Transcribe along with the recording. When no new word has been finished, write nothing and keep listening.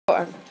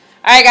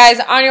Alright guys,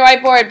 on your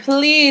whiteboard,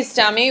 please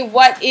tell me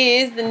what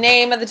is the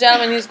name of the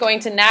gentleman who's going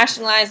to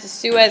nationalize the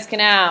Suez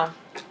Canal.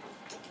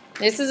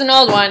 This is an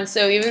old one,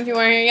 so even if you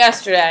weren't here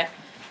yesterday,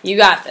 you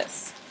got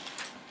this.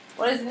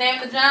 What is the name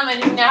of the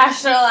gentleman who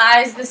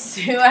nationalized the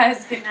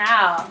Suez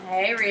Canal?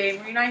 Hey Reed,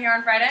 were you not here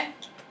on Friday?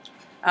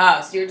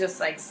 Oh, so you're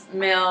just like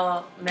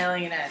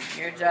mailing it in.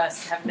 You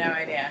just have no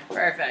idea.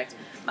 Perfect.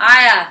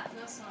 Maya.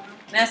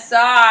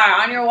 Nassar,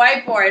 on your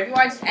whiteboard. Have you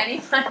watched any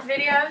of my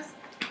videos?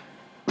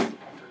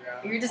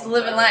 You're just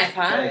living life,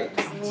 huh?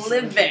 Just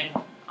living.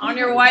 On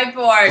your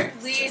whiteboard,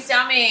 please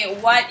tell me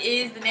what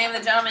is the name of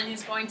the gentleman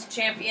who's going to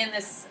champion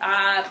this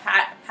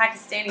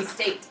Pakistani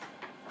state?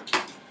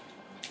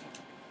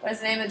 What's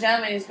the name of the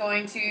gentleman who's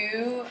going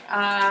to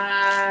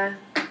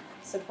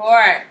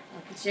support?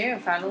 Look at you,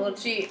 found a little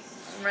cheat.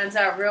 It runs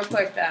out real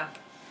quick though.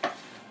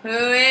 Who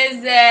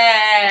is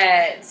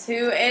it?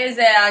 Who is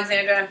it,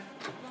 Alexandra?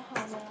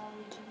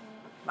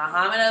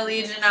 Muhammad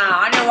Ali Jinnah.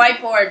 On your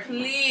whiteboard,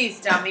 please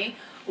tell me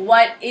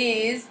what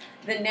is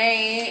the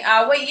name,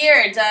 what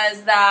year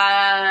does the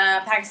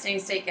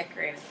Pakistani state get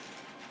created?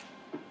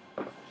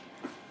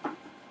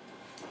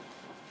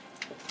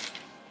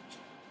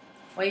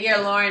 What year,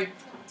 Lauren?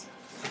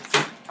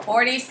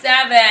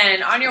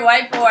 47. On your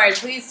whiteboard,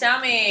 please tell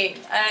me,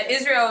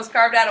 Israel was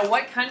carved out of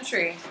what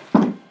country?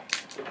 Oh,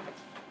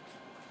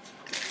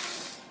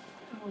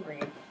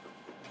 Reed.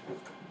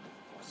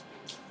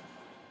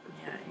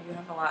 Yeah, you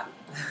have a lot.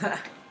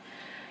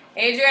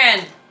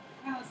 Adrian.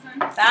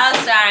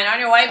 Palestine. On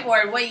your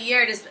whiteboard, what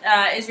year does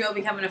Israel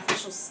become an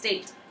official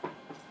state?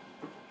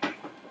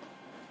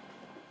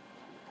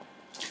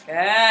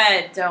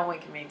 Good. Don't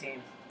wink at me,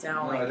 Dean.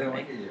 Don't wink at me. No, I didn't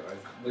wink at you.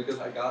 Because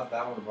I got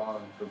that one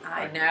wrong.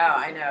 I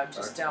know.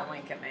 Just don't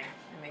wink at me.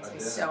 It makes me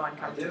so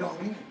uncomfortable.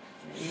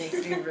 It makes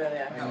me really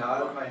uncomfortable. I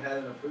nodded my head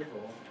in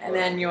approval. And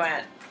then you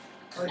went.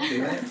 I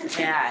did.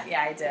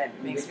 Yeah, I did.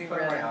 It makes me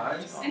really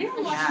uncomfortable.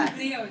 Anyone watching the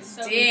video is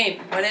so Dean,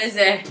 what is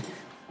it?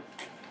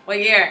 What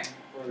year?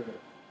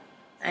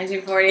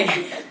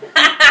 1948.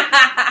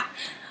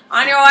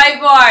 On your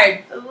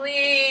whiteboard,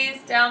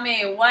 please tell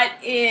me what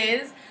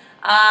is,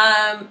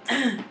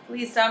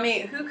 please tell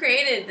me who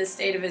created the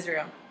State of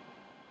Israel?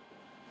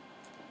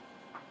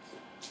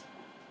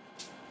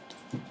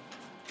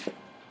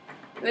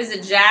 Who is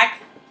it,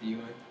 Jack? The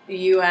UN. The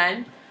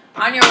UN.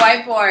 On your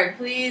whiteboard,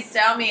 please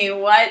tell me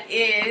what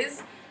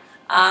is,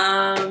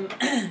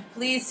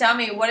 please tell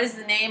me what is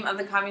the name of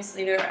the communist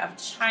leader of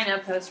China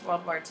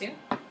post-World War II?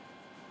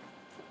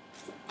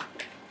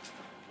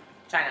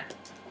 China.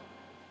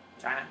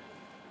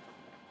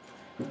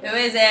 Who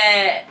is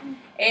it?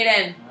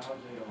 Aiden.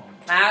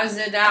 Mao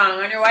Zedong.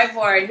 On your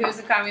whiteboard, who's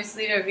the communist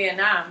leader of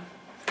Vietnam?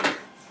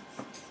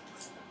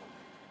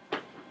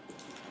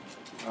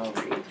 Oh,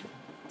 Reed.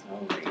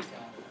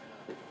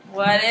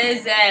 What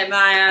is it,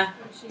 Maya?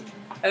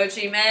 Ho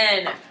Chi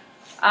Minh.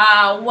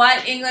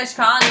 What English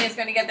colony is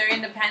going to get their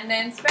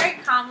independence? Very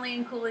calmly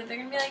and coolly, they're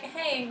going to be like,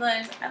 hey,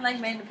 England, I'd like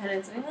my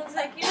independence. And England's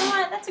like, you know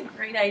what? That's a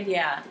great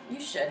idea. You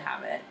should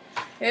have it.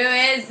 Who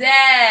is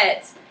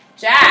it?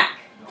 Jack.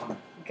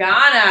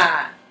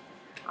 Ghana.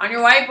 On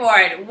your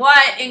whiteboard,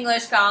 what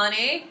English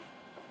colony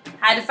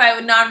had to fight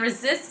with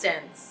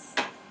non-resistance?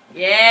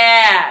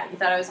 Yeah. You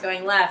thought I was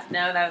going left.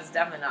 No, that was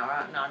definitely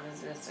not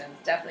non-resistance.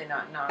 Definitely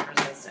not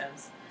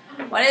non-resistance.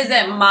 What is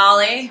it,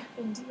 Mali?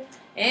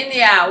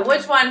 India.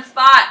 Which one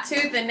fought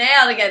tooth and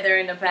nail to get their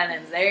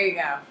independence? There you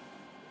go.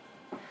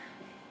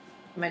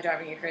 Am I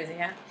driving you crazy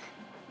yet?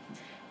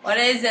 What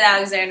is it,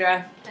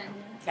 Alexandra?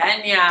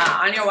 Kenya.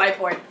 On your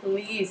whiteboard,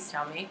 please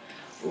tell me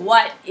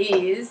what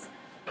is,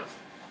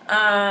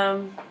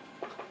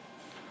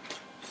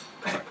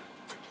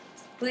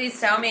 please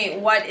tell me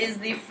what is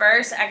the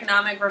first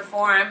economic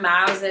reform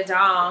Mao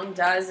Zedong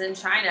does in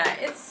China.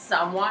 It's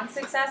somewhat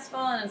successful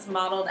and it's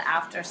modeled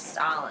after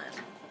Stalin.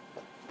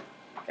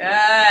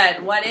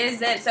 Good. What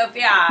is it,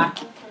 Sophia?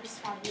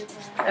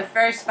 The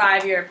first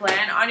 5-year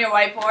plan. On your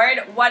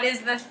whiteboard, what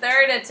is the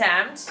third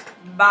attempt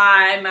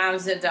by Mao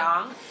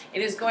Zedong?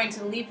 It is going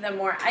to leave them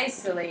more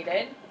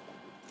isolated.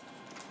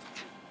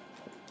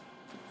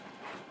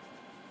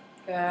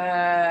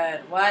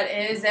 Good. What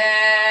is it?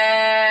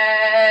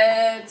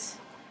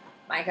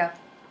 Micah.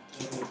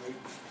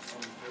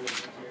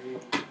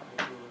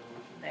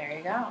 There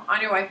you go.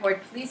 On your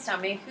whiteboard, please tell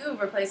me who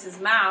replaces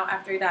Mao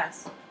after he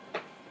dies.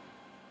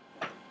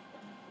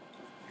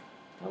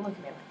 Don't look at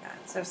me like that.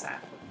 It's so sad.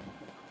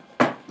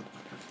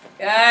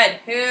 Good.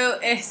 Who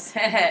is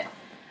it?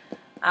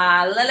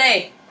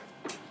 Lily.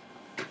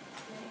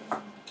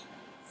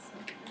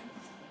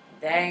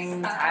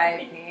 Deng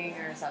Taiping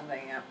or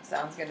something. Yep.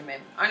 Sounds good to me.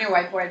 On your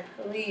whiteboard,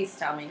 please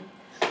tell me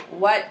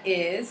what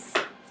is,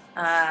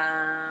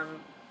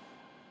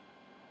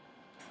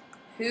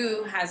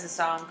 who has a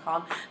song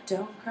called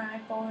Don't Cry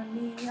For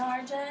Me,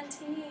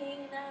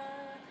 Argentina.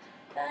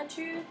 The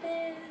truth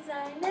is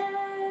I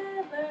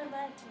never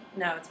let you.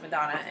 No, it's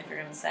Madonna, if you're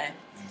going to say.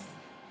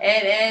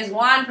 It is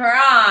Juan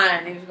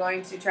Perón, who's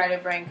going to try to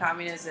bring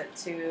communism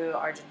to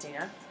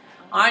Argentina.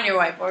 On your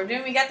whiteboard.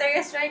 Didn't we get there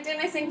yesterday?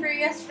 Didn't I sing for you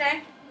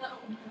yesterday?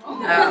 Oh.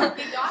 No.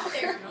 We got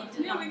there. We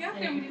did Yeah, not we got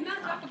sing. there. We did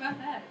not talk about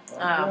that.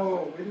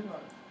 Oh, we did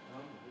not.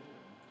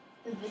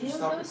 The You video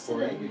stopped goes to the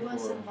recording U.S.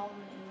 before.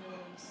 involvement in the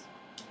Middle East.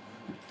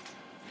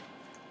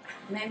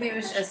 Maybe it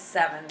was just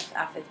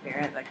 5th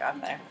period that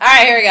got there. All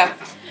right, here we go.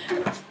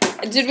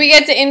 Did we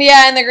get to India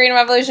and the Green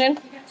Revolution?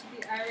 We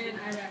got to the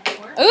Iran-Iraq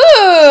War.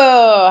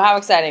 Ooh, how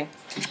exciting.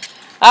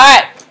 All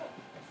right.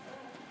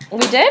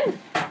 We did?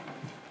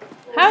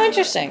 How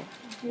interesting.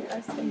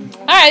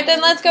 All right,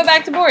 then let's go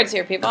back to boards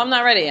here, people. I'm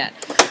not ready yet.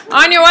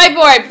 On your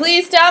whiteboard,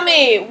 please tell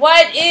me,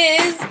 what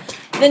is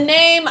the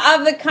name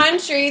of the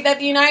country that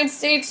the United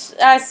States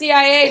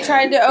CIA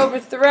tried to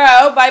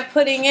overthrow by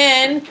putting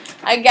in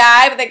a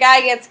guy, but the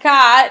guy gets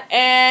caught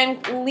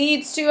and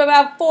leads to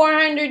about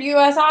 400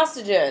 U.S.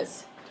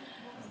 hostages?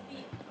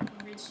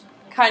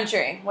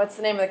 Country. What's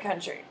the name of the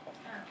country?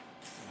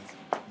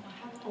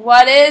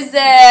 What is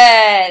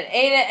it?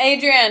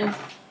 Adrian?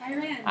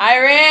 Iran.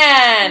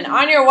 Iran.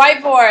 On your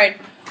whiteboard,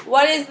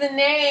 what is the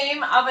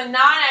name of a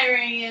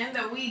non-Iranian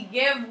that we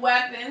give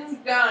weapons,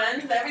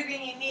 guns, everything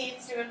he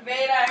needs to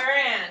invade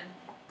Iran?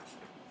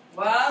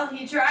 Well,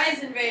 he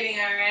tries invading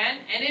Iran,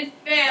 and it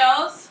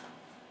fails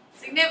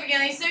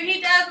significantly, so he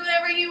does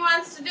whatever he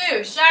wants to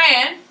do.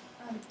 Cheyenne?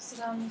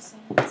 Saddam Hussein.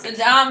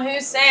 Saddam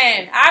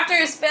Hussein. After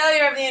his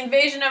failure of the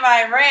invasion of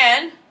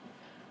Iran,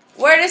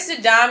 where does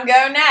Saddam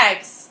go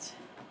next?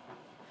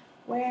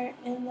 Where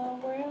in the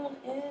world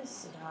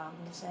is Saddam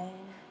Hussein?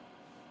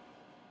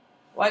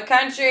 What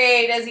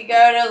country does he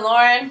go to,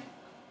 Lauren?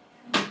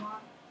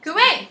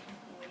 Kuwait.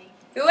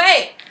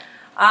 Kuwait.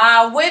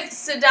 With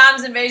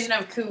Saddam's invasion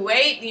of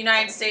Kuwait, the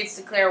United States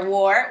declare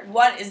war.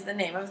 What is the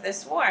name of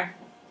this war?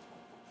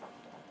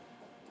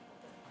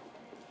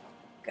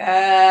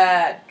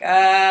 Good,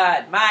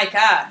 good.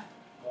 Micah.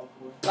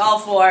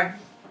 Gulf War.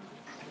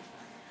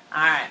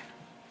 All right.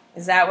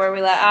 Is that where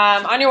we let?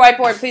 On your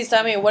whiteboard, please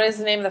tell me, what is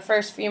the name of the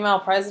first female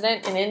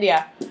president in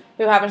India?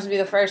 Who happens to be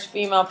the first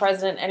female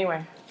president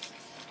anywhere?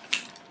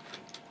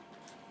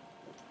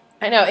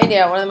 I know,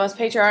 India, one of the most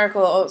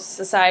patriarchal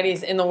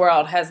societies in the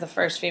world, has the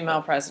first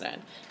female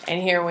president.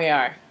 And here we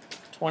are,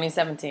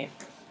 2017.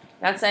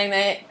 Not saying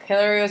that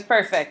Hillary was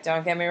perfect,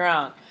 don't get me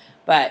wrong.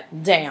 But,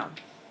 damn.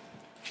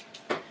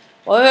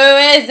 Well, who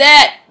is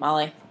it?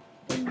 Molly.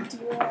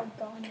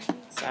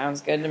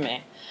 Sounds good to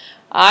me.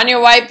 On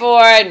your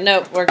whiteboard.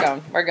 Nope, we're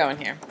going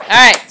here. All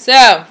right,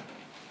 so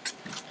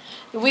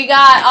we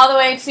got all the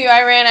way to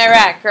Iran,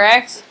 Iraq,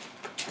 correct?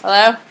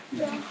 Hello?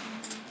 Yeah.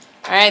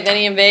 All right, then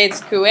he invades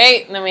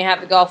Kuwait, and then we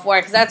have the Gulf War,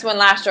 because that's when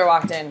Lashter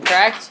walked in,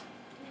 correct?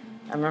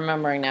 I'm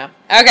remembering now.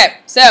 Okay,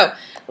 so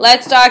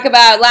let's talk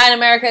about Latin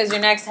America as your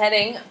next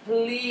heading,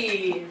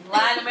 please.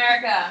 Latin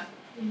America.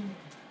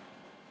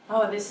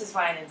 Oh, this is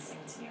why I didn't sing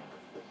to you.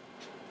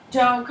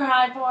 Don't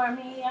cry for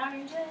me,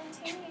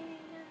 Argentina.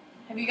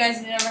 Have you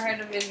guys never heard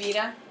of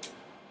Evita?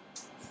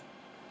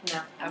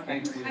 No.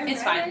 Okay.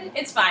 It's fine.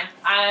 It's fine.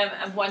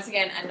 Once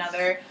again,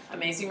 another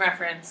amazing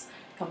reference.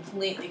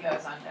 Completely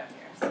goes on deaf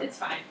ears. It's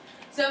fine.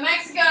 So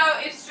Mexico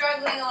is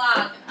struggling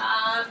along.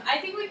 I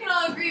think we can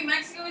all agree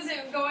Mexico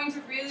isn't going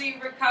to really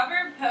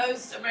recover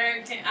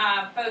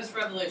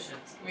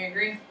post-revolutions. Can we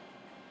agree?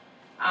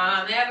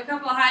 They have a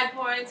couple of high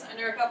points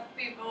under a couple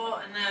people,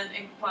 and then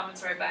it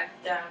plummets right back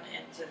down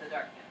into the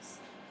darkness.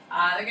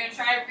 They're going to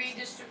try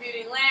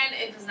redistributing land.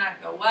 It does not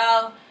go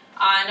well.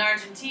 In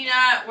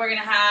Argentina, we're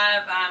going to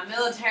have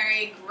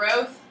military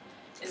growth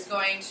is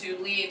going to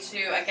lead to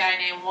a guy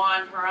named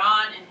Juan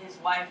Perón and his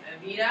wife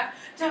Evita.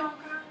 Don't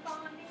cry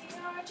for me,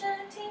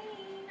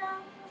 Argentina.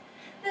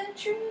 The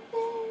truth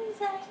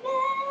is I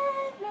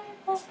never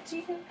loved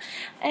you.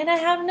 And I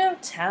have no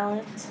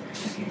talent.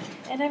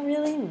 And I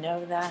really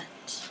know that.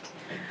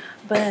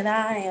 But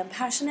I am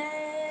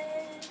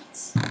passionate.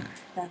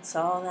 That's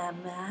all that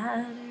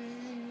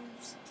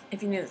matters.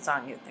 If you knew the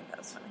song, you'd think that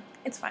was funny.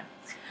 It's fine.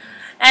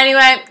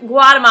 Anyway,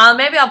 Guatemala.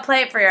 Maybe I'll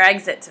play it for your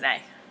exit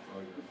today.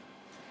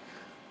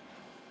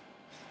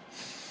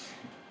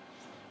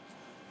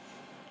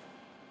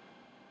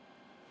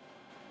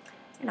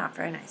 You're not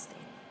very nice, Dave.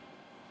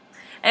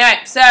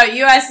 Anyway, so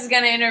U.S. is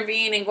going to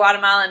intervene in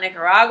Guatemala and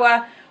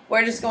Nicaragua.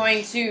 We're just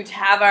going to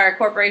have our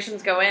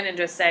corporations go in and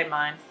just say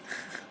mine.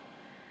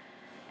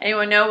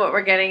 Anyone know what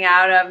we're getting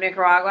out of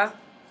Nicaragua?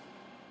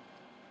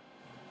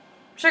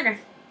 Sugar.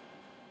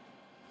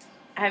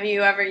 Have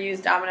you ever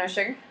used Domino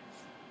sugar?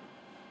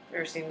 You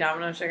ever seen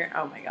Domino sugar?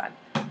 Oh my God.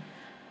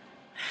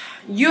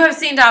 You have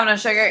seen Domino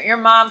sugar. Your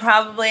mom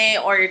probably,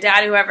 or your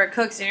dad, whoever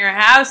cooks in your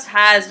house,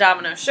 has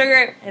Domino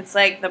sugar. It's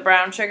like the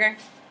brown sugar.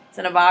 It's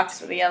in a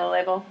box with a yellow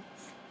label.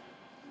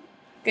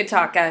 Good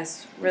talk,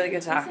 guys. Really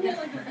good talk. Isn't it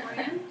like a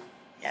brand?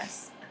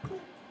 Yes.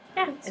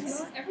 Yeah. It's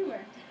not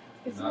everywhere.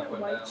 Isn't it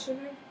white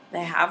sugar?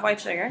 They have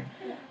white sugar.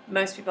 Yeah.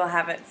 Most people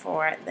have it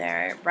for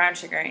their brown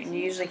sugar. And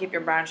you usually keep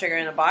your brown sugar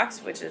in a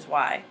box, which is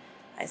why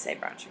I say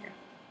brown sugar.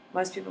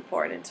 Most people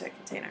pour it into a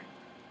container.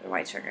 The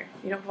white sugar.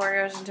 You don't pour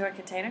yours into a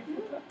container? I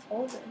put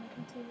all of it in a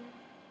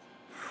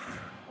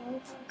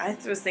container. I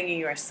was thinking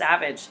you were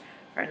savage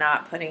for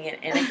not putting it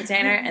in a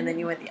container, and then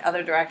you went the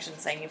other direction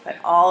saying you put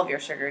all of your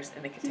sugars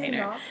in the Do you container.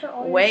 not put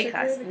all your Way sugar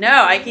cuss. in the No,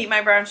 I container? keep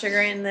my brown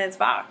sugar in this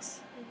box.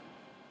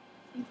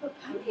 You put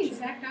I'm powdered the sugar.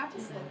 exact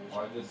opposite.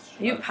 Why just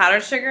You have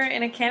powdered sugar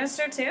in a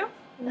canister too?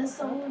 That's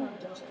the No, one I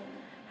powdered don't. sugar.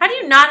 How do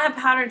you not have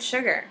powdered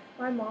sugar?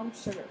 My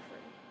mom's sugar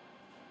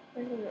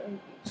free. I don't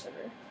eat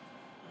sugar.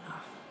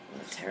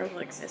 What a terrible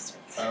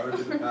existence. power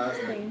to the power?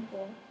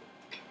 Painful.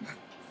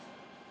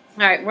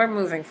 All right, we're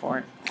moving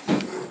forward. All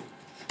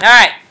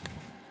right,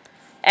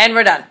 and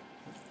we're done.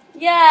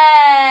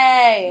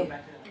 Yay!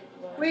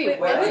 Wait,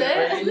 what's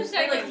it? Who's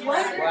second?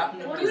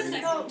 What is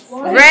it?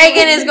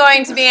 Reagan is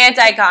going to be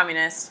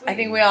anti-communist. I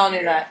think we all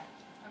knew that.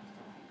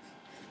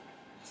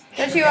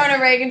 Don't you own a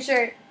Reagan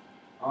shirt?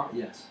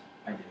 Yes,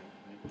 I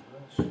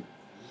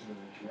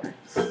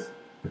did.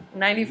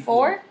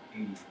 94?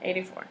 80.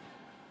 84.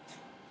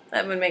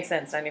 That would make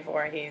sense.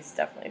 94. He's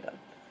definitely done.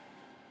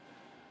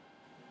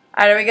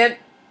 All right, are we good?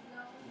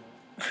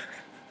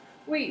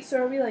 Wait,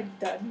 so are we like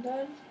done?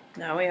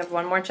 No, we have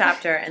one more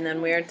chapter, and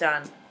then we are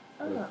done.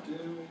 Oh.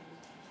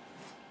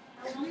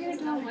 We are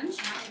doing one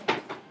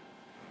shot.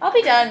 I'll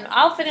be done.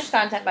 I'll finish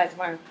content by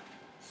tomorrow.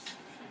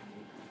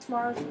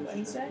 Tomorrow's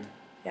Wednesday?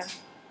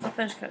 I'll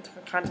finish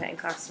content in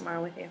class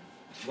tomorrow with you.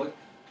 What?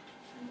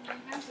 I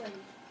have like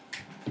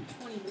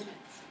 20 minutes.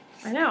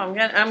 I know.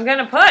 I'm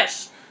gonna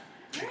push.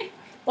 Right.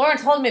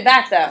 Lauren's holding me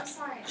back though.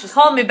 She's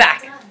holding me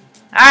back. All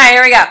right,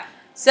 here we go.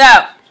 So,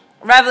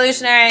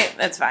 revolutionary.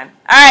 That's fine.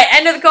 All right,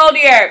 end of the cold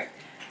year.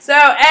 So,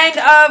 end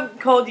of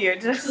cold year.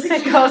 Did I just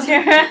say cold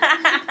year?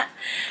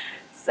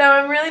 So,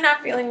 I'm really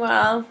not feeling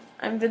well.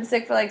 I've been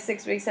sick for like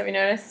 6 weeks. Have you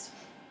noticed?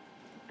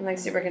 I'm like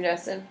super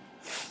congested.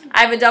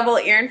 I have a double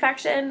ear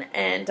infection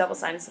and double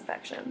sinus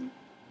infection.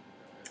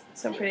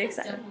 So I'm pretty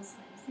excited.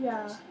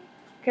 Yeah.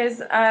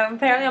 Because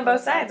apparently on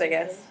both sides, I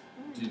guess.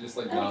 Do you just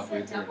like not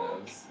breathe through your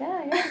nose?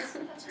 Yeah.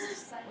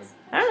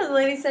 I don't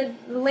know.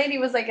 The lady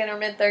was like in her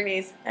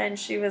mid-30s, and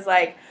she was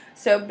like,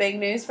 "So big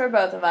news for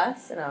both of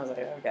us." And I was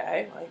like,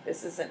 "Okay, like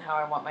this isn't how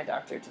I want my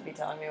doctor to be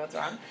telling me what's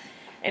wrong."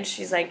 And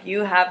she's like,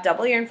 "You have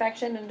double ear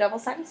infection and double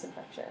sinus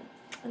infection."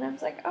 And I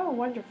was like, "Oh,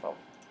 wonderful."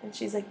 And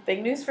she's like,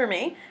 "Big news for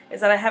me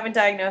is that I haven't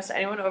diagnosed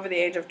anyone over the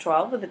age of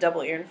 12 with a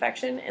double ear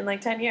infection in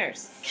like 10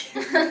 years."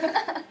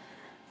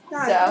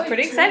 So,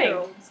 pretty exciting.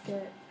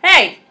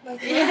 Hey!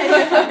 Like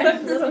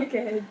little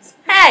kids.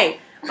 Hey!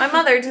 My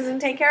mother doesn't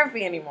take care of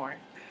me anymore.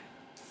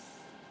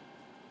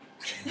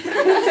 So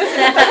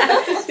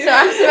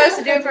I'm supposed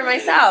to do it for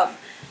myself,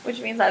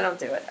 which means I don't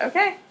do it.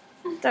 Okay?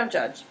 Don't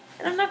judge.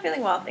 And I'm not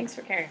feeling well. Thanks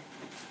for caring.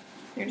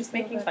 You're just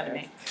making fun of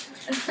me.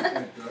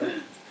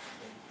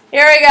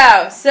 Here we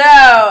go. So,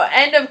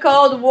 end of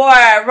Cold War.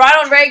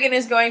 Ronald Reagan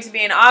is going to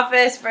be in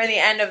office for the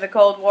end of the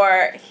Cold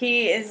War.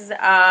 He is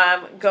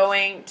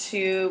going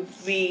to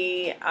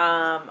be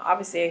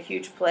obviously a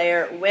huge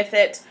player with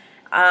it.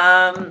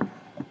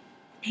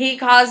 He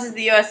causes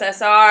the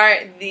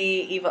USSR the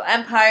evil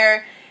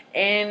empire.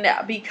 And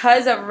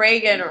because of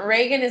Reagan,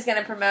 Reagan is going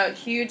to promote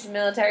huge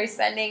military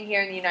spending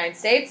here in the United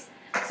States.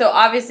 So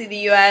obviously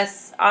the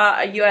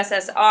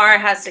USSR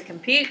has to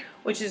compete,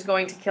 which is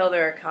going to kill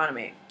their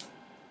economy.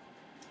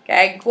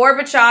 Okay,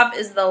 Gorbachev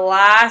is the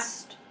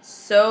last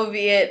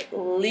Soviet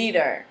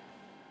leader.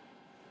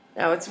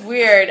 Now it's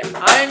weird.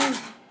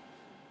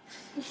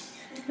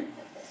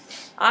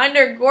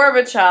 Under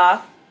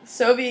Gorbachev,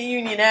 Soviet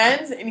Union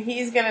ends, and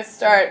he's going to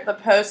start the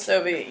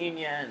post-Soviet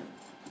Union.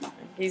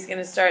 He's going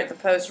to start the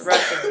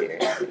post-Russian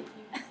period.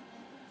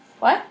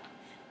 What?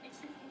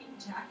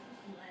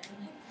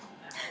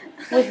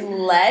 With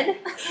lead?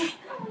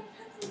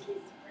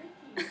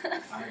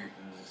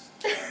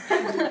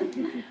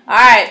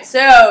 Alright,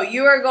 so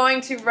you are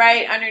going to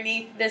write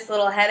underneath this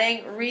little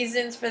heading,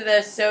 reasons for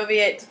the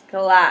Soviet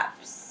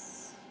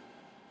collapse.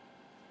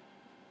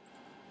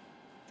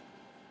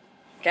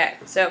 Okay,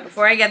 so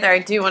before I get there, I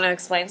do want to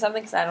explain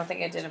something because I don't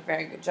think I did a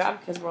very good job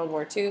because World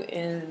War II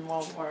and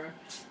Cold War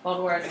is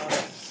over.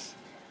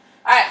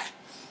 Alright.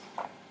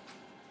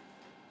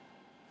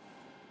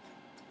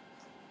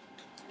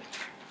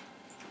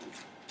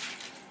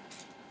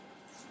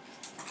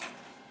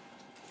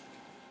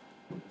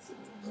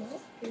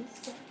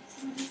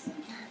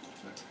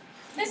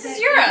 This is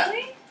Europe.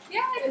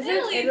 Yeah, Is it's it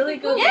Italy. Italy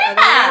goes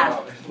Yeah.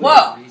 everywhere?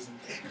 Whoa.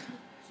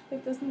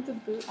 Like, doesn't the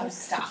boot... Oh,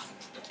 stop.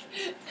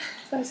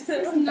 Does It's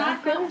it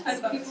not backwards? good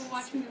for people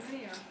watching the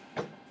video.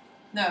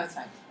 No, it's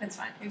fine. It's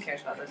fine. Who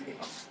cares about those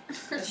people?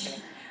 Just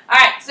kidding.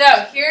 Alright, so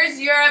here's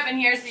Europe and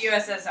here's the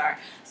USSR.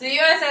 So the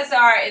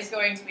USSR is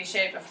going to be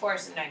shaped, of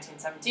course, in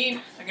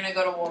 1917. They're going to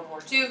go to World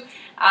War II.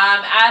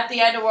 At the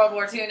end of World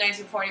War II in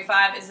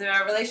 1945, is the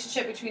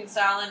relationship between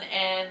Stalin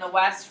and the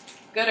West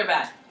good or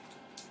bad?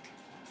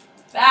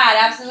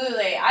 Bad,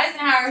 absolutely.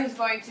 Eisenhower, who's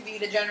going to be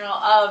the general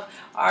of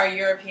our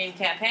European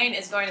campaign,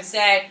 is going to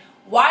say,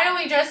 why don't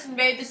we just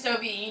invade the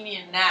Soviet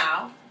Union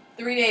now,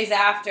 3 days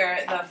after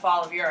the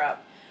fall of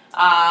Europe?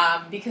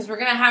 Because we're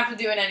going to have to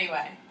do it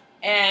anyway.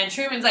 And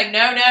Truman's like,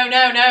 no, no,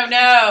 no, no,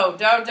 no,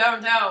 don't,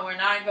 we're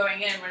not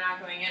going in, we're not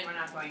going in, we're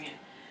not going in.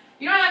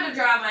 You don't have to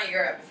draw my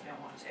Europe if you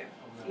don't want to.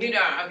 You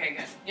don't? Okay,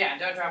 good. Yeah,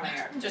 don't draw my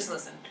hair. Just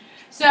listen.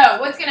 So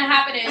what's going to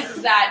happen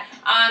is that,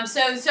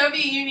 so the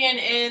Soviet Union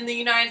and the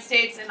United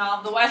States and all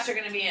of the West are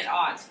going to be at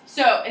odds.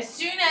 So as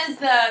soon as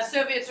the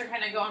Soviets are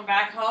kind of going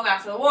back home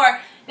after the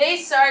war, they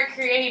start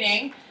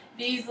creating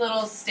these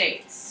little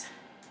states.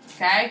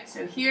 Okay,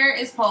 so here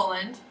is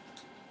Poland.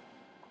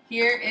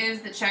 Here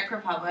is the Czech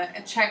Republic,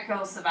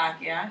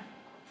 Czechoslovakia.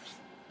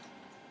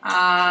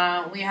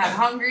 We have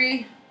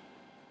Hungary.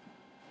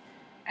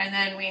 And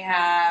then we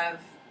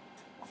have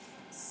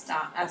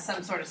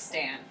some sort of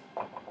stand.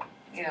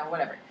 You know,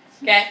 whatever.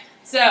 Okay?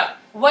 So,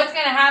 what's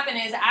going to happen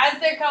is, as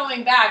they're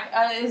going back,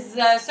 is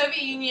the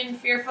Soviet Union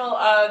fearful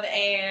of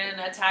an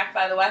attack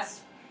by the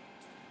West?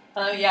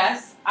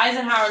 Yes.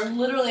 Eisenhower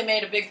literally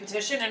made a big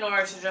petition in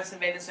order to just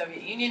invade the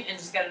Soviet Union and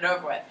just get it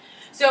over with.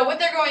 So, what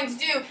they're going to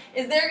do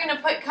is they're going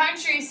to put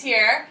countries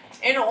here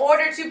in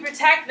order to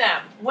protect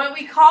them. What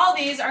we call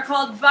these are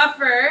called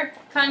buffer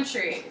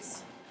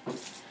countries.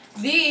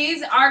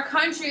 These are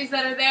countries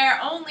that are there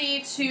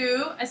only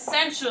to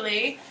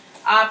essentially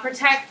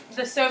protect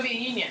the Soviet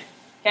Union.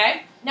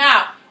 Okay?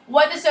 Now,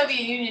 what the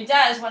Soviet Union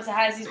does once it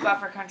has these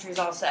buffer countries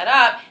all set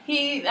up,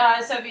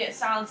 Soviet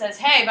Stalin says,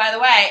 hey, by the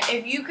way,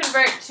 if you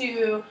convert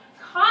to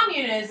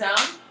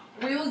communism,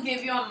 we will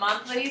give you a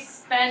monthly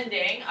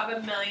spending of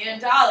 $1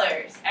 million.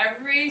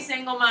 Every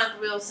single month,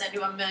 we will send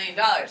you $1 million.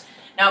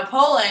 Now,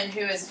 Poland,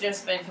 who has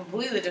just been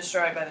completely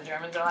destroyed by the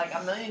Germans, are like,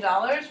 $1 million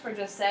for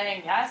just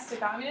saying yes to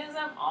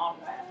communism? All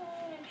right.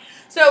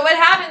 So what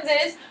happens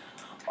is,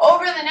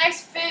 over the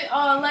next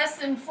less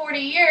than 40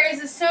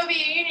 years, the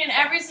Soviet Union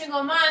every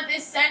single month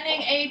is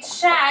sending a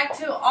check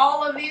to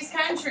all of these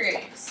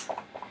countries.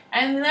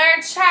 And their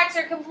checks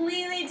are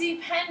completely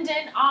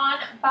dependent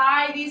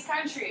by these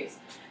countries.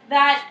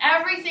 That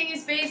everything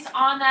is based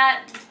on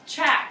that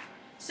check.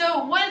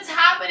 So what's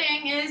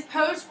happening is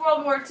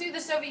post-World War II, the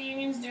Soviet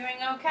Union's doing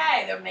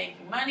okay. They're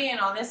making money and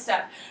all this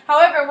stuff.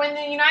 However, when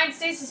the United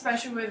States,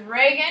 especially with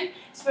Reagan,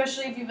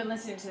 especially if you've been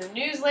listening to the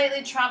news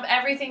lately, Trump,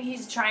 everything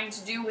he's trying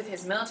to do with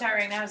his military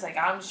right now is like,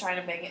 I'm just trying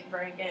to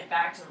bring it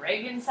back to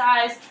Reagan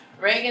size,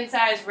 Reagan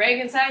size,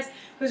 Reagan size.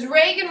 Because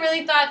Reagan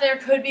really thought there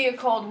could be a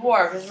Cold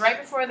War. Because right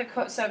before the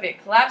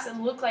Soviet collapse, it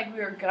looked like we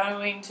were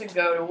going to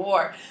go to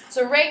war.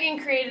 So Reagan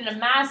created a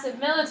massive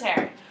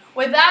military.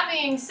 With that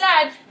being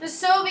said, the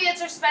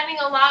Soviets are spending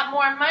a lot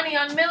more money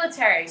on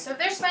military. So if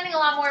they're spending a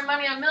lot more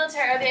money on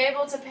military, are they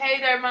able to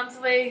pay their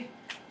monthly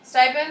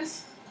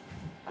stipends?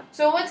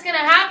 So what's going to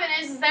happen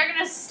is they're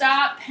going to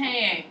stop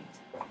paying.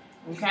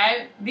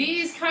 Okay?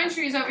 These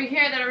countries over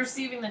here that are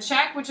receiving the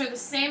check, which are the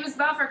same as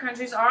buffer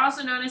countries, are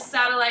also known as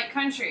satellite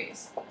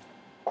countries.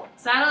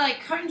 Satellite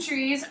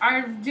countries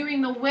are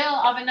doing the will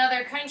of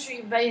another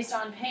country based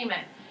on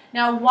payment.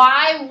 Now,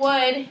 why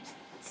would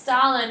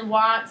Stalin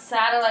wants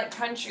satellite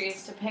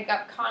countries to pick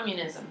up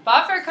communism?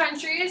 Buffer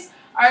countries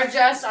are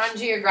just on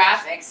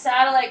geographic.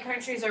 Satellite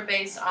countries are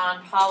based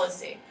on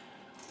policy.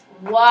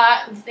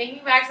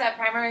 Thinking back to that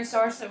primary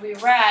source that we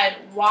read,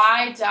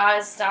 why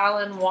does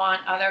Stalin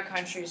want other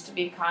countries to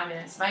be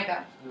communist?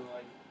 Micah?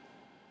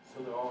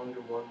 So they're all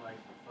under one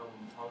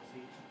policy.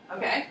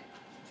 Okay.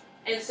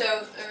 And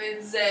so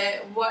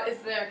what is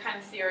their kind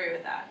of theory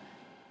with that?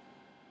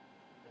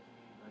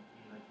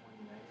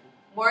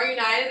 More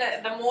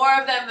united, the more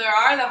of them there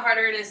are, the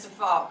harder it is to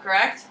fall,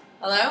 correct?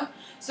 Hello?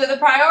 So the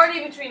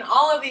priority between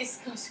all of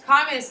these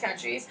communist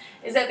countries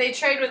is that they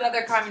trade with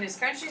other communist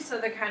countries, so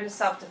they're kind of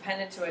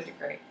self-dependent to a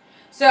degree.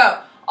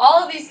 So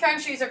all of these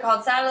countries are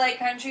called satellite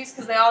countries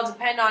because they all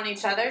depend on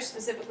each other,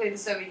 specifically the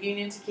Soviet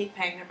Union, to keep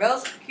paying their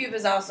bills. Cuba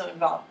is also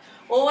involved.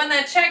 Well, when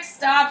that check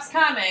stops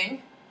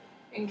coming,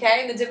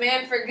 okay, the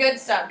demand for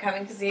goods stop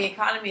coming because the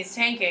economy is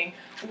tanking,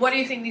 what do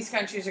you think these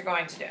countries are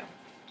going to do?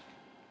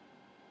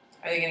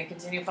 Are they going to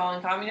continue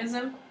following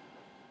communism?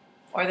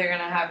 Or they're going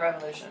to have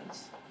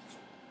revolutions?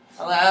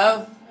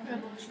 Hello?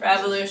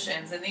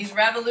 Revolutions. And these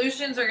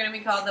revolutions are going to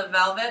be called the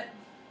Velvet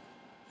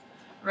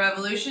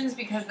Revolutions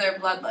because they're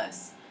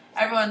bloodless.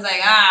 Everyone's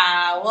like,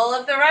 well,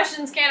 if the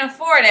Russians can't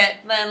afford it,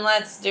 then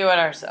let's do it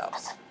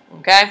ourselves.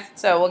 Okay?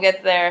 So we'll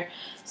get there.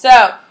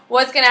 So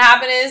what's going to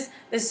happen is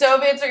the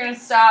Soviets are going to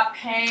stop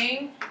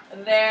paying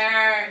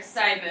their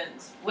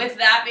stipends. With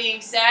that being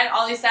said,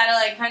 all these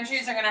satellite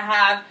countries are going to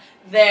have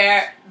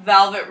their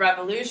Velvet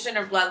Revolution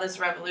or Bloodless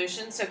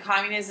Revolution. So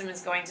communism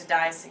is going to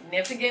die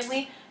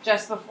significantly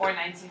just before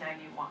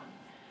 1991.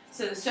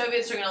 So the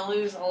Soviets are going to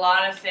lose a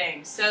lot of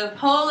things. So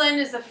Poland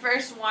is the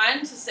first one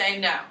to say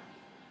no.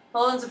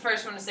 Poland's the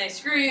first one to say,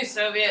 screw you,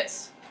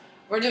 Soviets.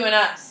 We're doing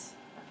us.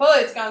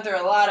 Poland's gone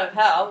through a lot of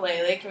hell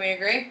lately. Can we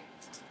agree?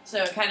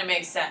 So it kind of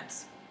makes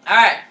sense. All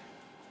right.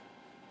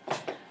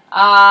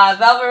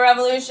 Velvet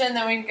Revolution,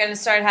 then we're going to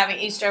start having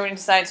East Germany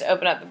decide to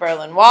open up the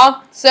Berlin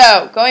Wall.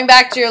 So, going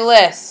back to your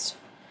list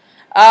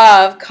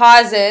of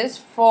causes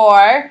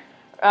for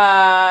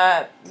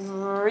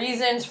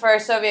reasons for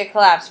Soviet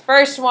collapse.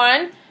 First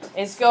one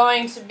is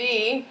going to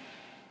be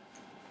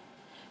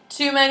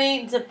too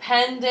many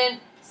dependent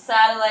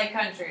satellite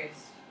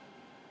countries.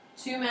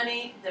 Too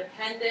many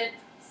dependent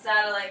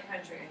satellite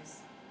countries.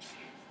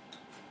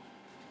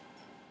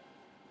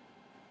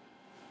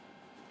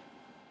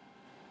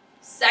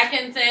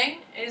 Second thing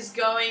is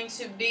going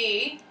to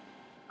be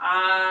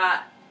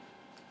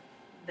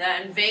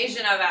the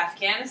invasion of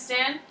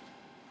Afghanistan.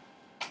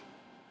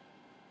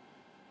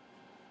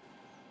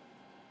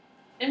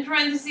 In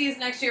parentheses,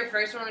 next to your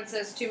first one, it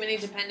says too many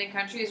dependent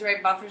countries,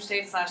 write buffer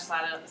state /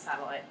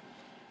 satellite.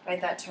 Write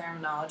that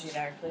terminology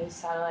there, please.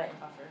 Satellite and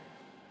buffer.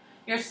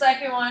 Your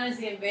second one is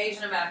the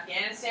invasion of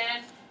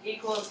Afghanistan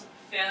equals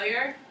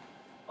failure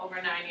over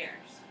 9 years.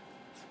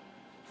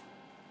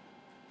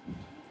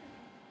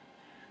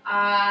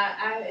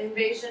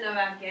 Invasion of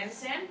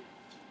Afghanistan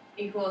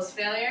equals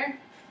failure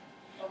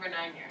over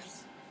 9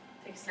 years.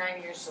 Takes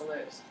 9 years to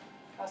lose.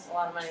 Costs a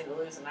lot of money to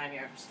lose in 9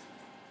 years.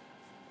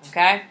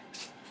 Okay?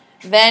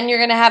 Then you're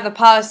going to have the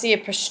policy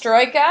of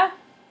perestroika,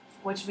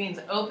 which means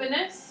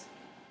openness.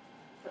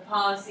 The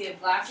policy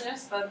of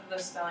glasnost. Both of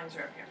those spellings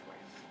are up here for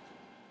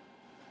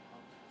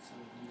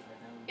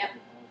you. Yep.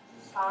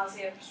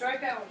 Policy of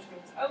perestroika, which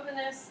means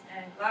openness,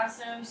 and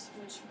glasnost,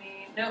 which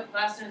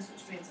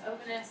means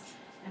openness,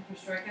 and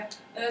perestroika.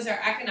 Those are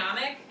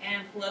economic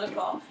and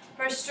political.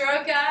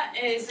 Perestroika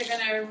is going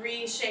to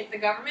reshape the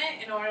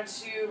government in order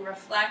to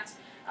reflect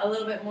a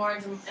little bit more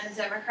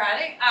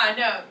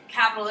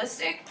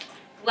capitalistic.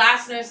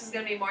 Glasnost is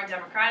going to be more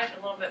democratic, a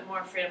little bit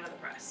more freedom of the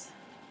press.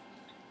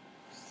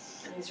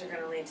 And these are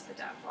going to lead to the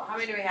downfall. How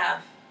many do we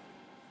have?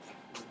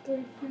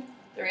 3.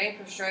 3,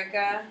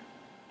 perestroika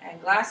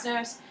and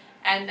glasnost.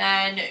 And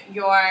then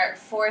your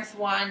fourth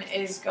one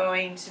is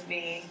going to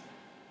be,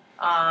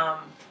 no,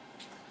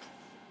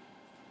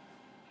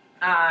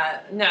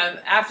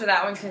 after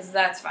that one, because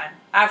that's fine.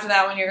 After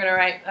that one, you're going to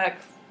write,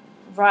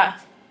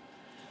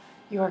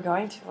 you are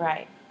going to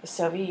write the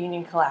Soviet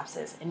Union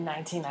collapses in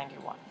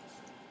 1991.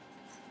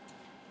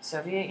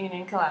 Soviet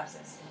Union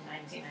collapses in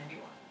 1991.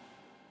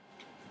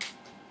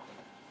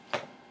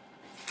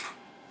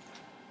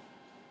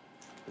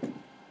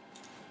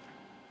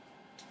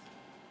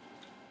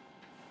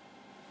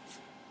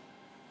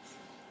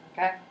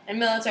 Okay, and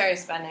military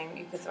spending,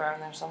 you could throw in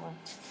there somewhere.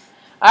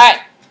 All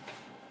right,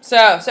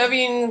 so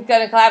Soviet Union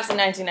going to collapse in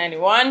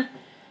 1991.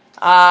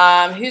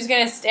 Who's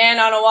going to stand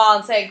on a wall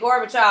and say,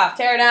 Gorbachev,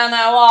 tear down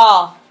that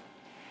wall?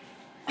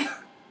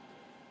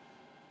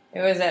 Who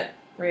is it?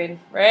 Read.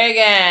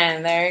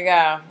 Reagan. There you go.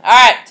 All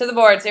right, to the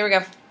boards. Here we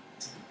go.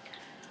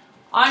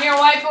 On your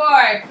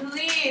whiteboard,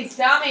 please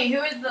tell me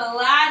who is the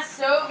last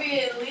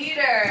Soviet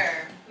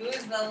leader? Who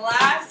is the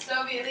last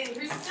Soviet leader?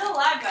 Who's still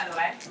alive, by the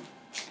way?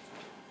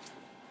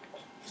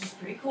 Which is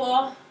pretty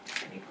cool.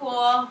 Pretty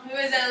cool. Who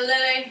is it,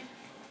 Lily?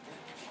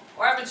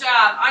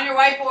 Gorbachev. On your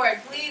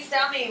whiteboard, please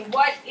tell me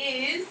what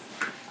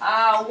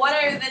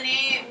are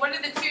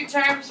the two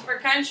terms for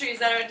countries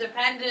that are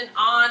dependent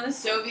on the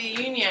Soviet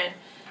Union?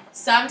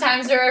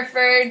 Sometimes they're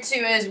referred to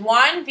as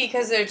one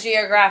because of their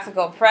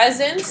geographical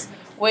presence,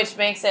 which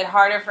makes it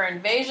harder for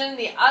invasion.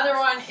 The other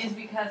one is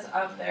because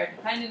of their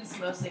dependence,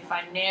 mostly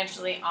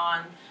financially,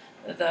 on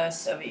the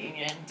Soviet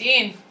Union.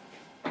 Dean.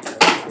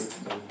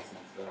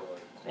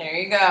 There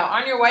you go.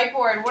 On your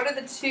whiteboard, what are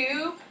the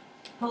two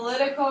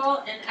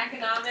political and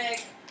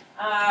economic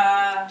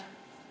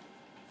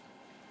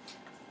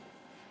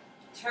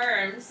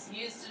terms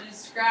used to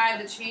describe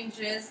the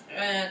changes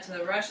to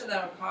the Russia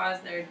that will cause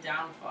their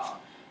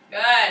downfall?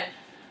 Good.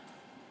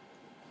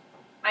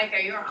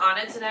 Micah, you were on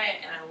it today,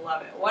 and I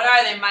love it. What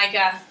are they,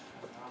 Micah?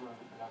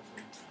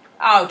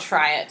 Oh,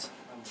 try it.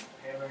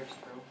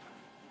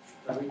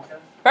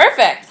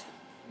 Perfect.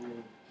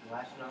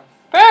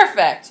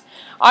 Perfect.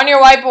 On your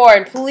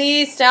whiteboard,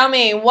 please tell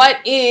me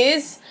what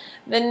is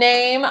the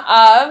name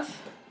of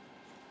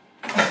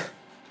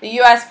the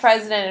U.S.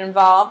 president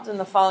involved in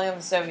the falling of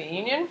the Soviet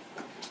Union?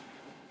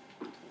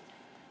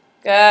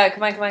 Good.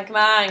 Come on, come on, come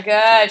on.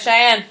 Good.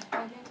 Cheyenne.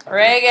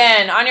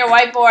 Reagan. On your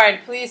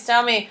whiteboard, please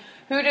tell me,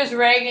 who does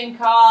Reagan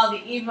call the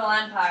evil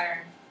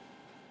empire?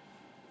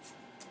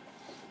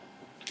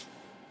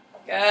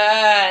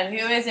 Good.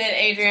 Who is it,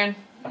 Adrian?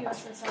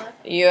 USSR.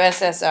 The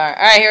USSR.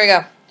 All right, here we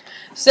go.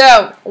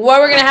 So,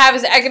 what we're going to have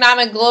is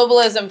economic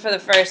globalism for the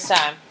first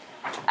time.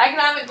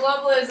 Economic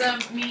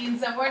globalism means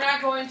that we're not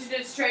going to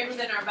just trade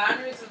within our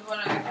boundaries with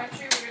one other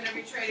country. We're going to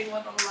be trading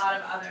with a lot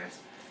of others.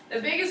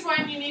 The biggest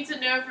one you need to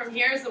know from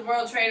here is the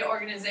World Trade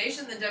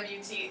Organization, the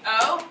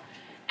WTO.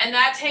 And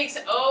that takes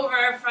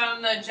over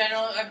from the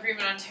General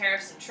Agreement on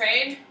Tariffs and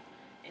Trade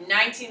in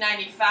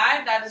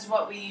 1995. That is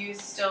what we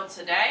use still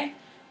today.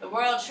 The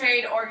World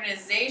Trade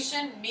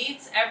Organization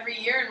meets every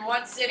year in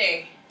what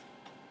city?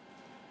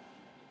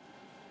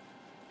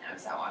 No,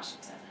 it's not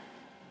Washington.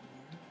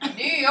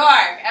 New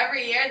York.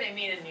 Every year they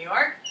meet in New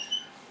York.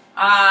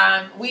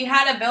 We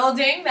had a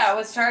building that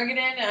was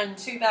targeted in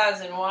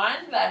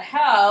 2001 that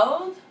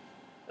held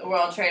the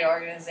World Trade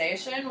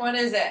Organization. What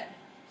is it?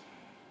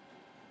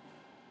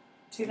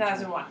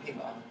 2001,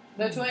 people.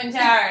 The Twin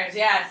Towers,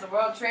 yes. The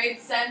World Trade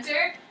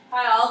Center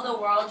held the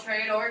World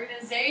Trade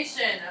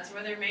Organization. That's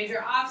where their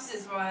major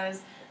offices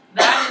was.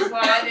 That is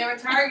why they were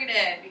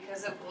targeted,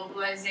 because of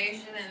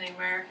globalization and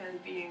America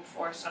being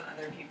forced on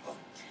other people.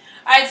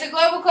 All right, so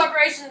global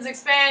corporations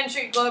expand,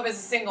 treat globe as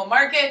a single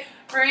market.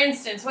 For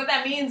instance, what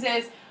that means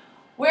is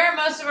Where are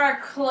most of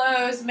our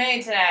clothes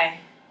made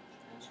today?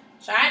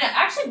 China.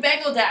 Actually,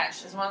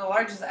 Bangladesh is one of the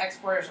largest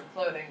exporters of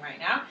clothing right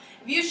now.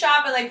 If you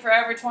shop at like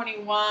Forever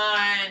 21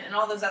 and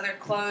all those other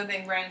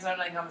clothing brands are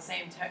like on the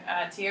same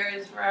tier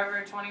as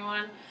Forever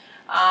 21,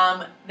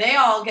 they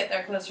all get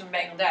their clothes from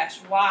Bangladesh.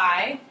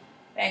 Why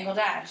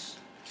Bangladesh?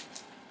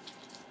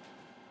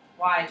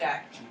 Why,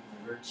 Jack?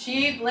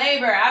 Cheap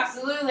labor,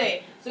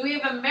 absolutely. So we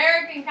have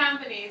American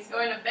companies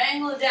going to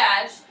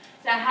Bangladesh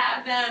to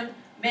have them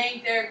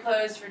make their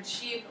clothes for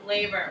cheap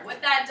labor.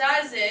 What that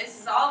does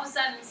is all of a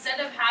sudden,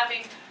 instead of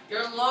having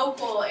your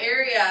local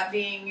area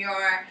being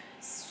your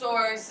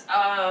source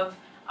of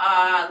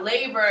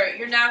labor,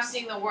 you're now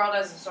seeing the world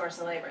as a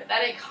source of labor.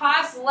 That it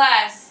costs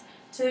less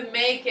to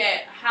make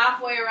it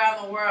halfway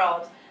around the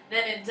world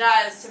than it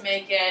does to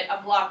make it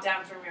a block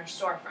down from your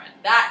storefront.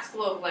 That's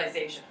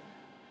globalization.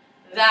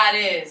 That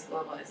is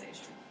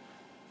globalization.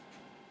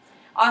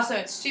 Also,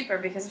 it's cheaper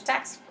because of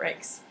tax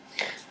breaks.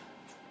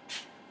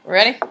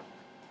 Ready?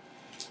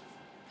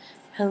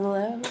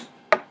 Hello.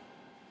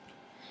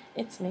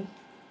 It's me.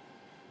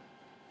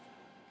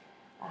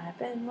 I've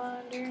been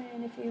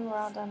wondering if you were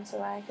all done so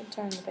I could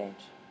turn the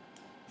page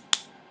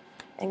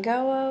and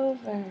go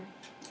over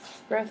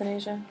growth in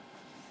Asia.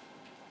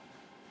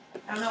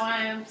 I don't know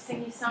why I'm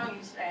singing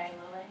songs today,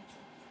 Lily.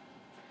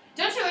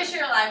 Don't you wish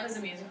your life was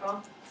a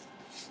musical?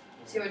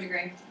 To a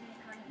degree.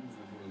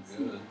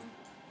 Good.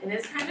 It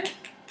is kind of?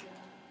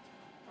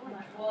 Oh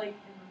my, well, like,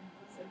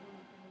 it's pretty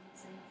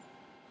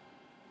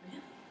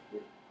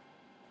cool.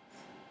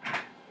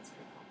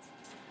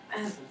 My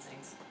husband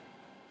sings.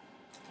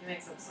 He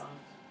makes up songs.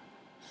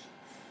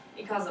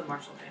 He calls them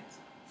Marshall James.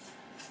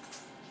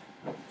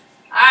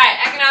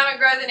 Alright, economic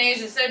growth in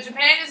Asia. So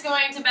Japan is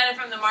going to benefit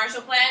from the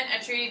Marshall Plan,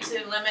 a treaty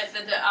to limit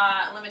the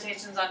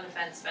limitations on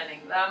defense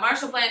spending. The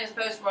Marshall Plan is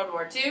post-World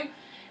War II.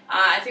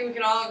 I think we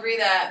can all agree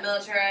that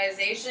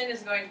militarization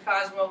is going to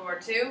cause World War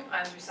II,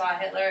 as we saw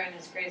Hitler and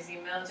his crazy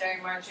military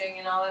marching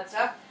and all that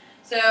stuff.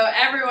 So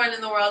everyone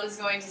in the world is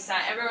going to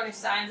sign, everyone who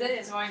signs it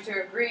is going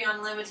to agree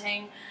on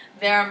limiting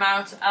their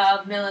amount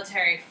of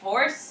military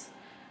force.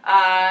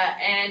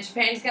 And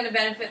Japan's going to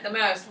benefit the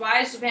most.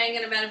 Why is Japan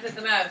going to benefit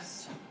the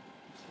most?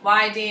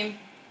 Why, Dean?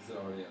 Is it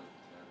already out?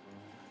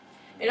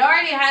 It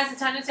already has a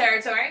ton of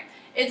territory.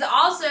 It's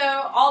also,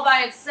 all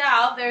by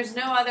itself, there's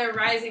no other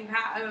rising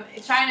power.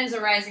 China's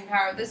a rising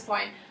power at this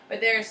point,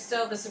 but they're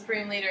still the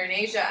supreme leader in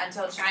Asia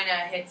until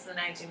China hits the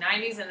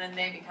 1990s, and then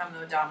they become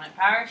the dominant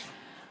power.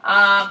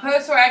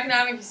 Post-war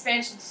economic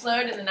expansion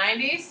slowed in the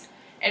 90s,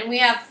 and we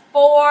have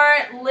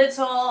 4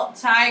 little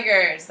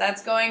tigers.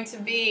 That's going to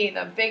be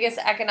the biggest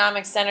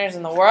economic centers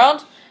in the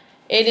world.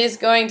 It is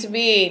going to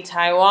be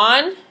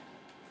Taiwan.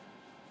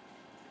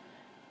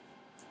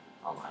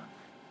 Hold on.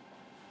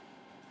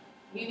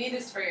 You need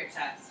this for your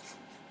test.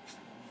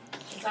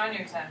 It's on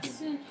your test.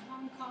 Isn't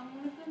Hong Kong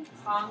one of them?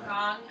 Hong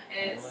Kong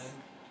is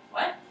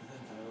what?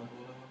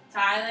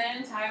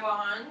 Thailand,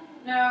 Taiwan.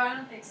 No, I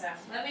don't think so.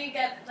 Let me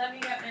get my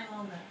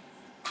little notes.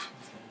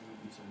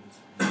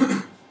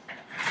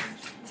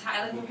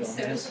 Thailand will be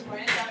so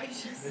disappointed. That we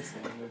just.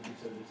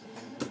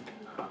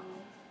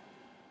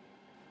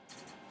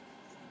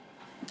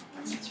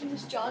 It's from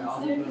this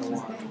Johnson.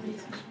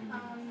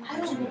 I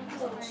don't know.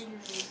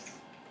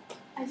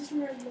 I just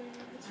remember the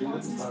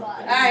Johnson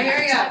spot. Alright, here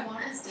we go.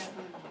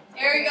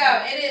 Here we go.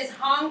 It is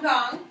Hong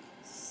Kong,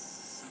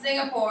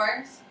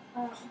 Singapore,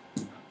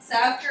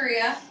 South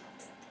Korea,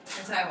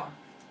 and Taiwan.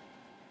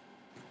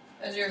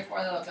 Those are your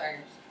 4 little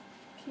tigers.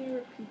 Can you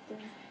repeat that?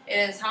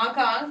 It is Hong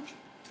Kong,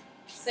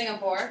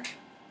 Singapore,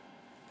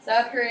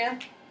 South Korea,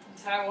 and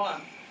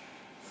Taiwan.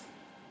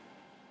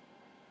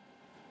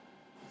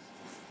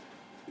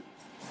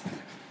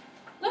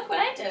 Look what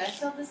I did. I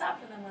filled this out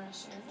for them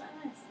last year. Isn't that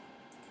nice?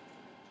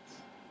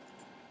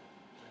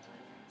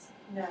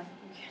 No, you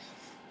can't.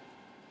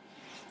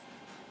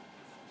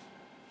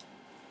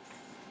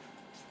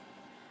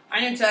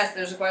 On your test,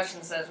 there's a question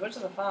that says, which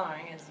of the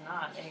following is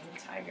not a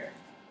tiger?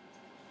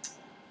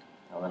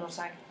 A little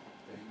tiger.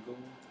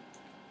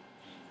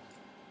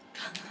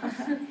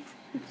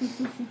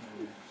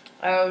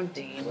 Oh,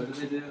 Dean. What did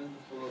they do in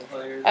the little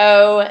players?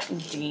 Oh,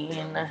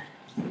 Dean.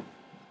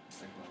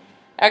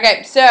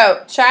 Okay,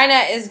 so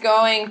China is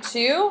going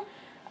to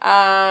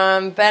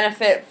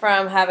benefit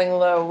from having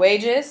low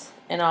wages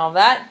and all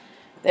that.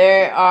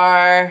 They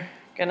are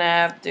going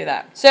to do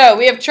that. So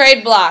we have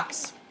trade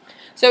blocks.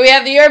 So we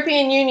have the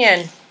European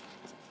Union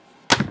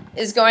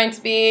is going to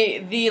be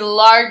the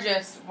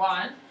largest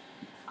one.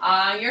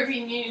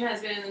 European Union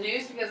has been in the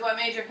news because what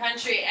major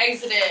country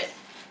exited?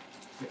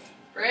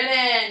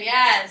 Britain,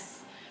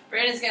 yes.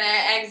 Britain is going to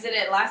exit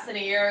it less than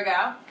a year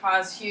ago,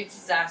 caused huge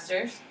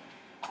disasters,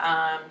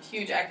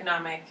 huge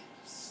economic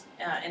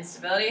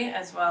instability,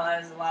 as well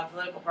as a lot of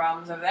political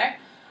problems over there.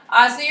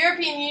 So the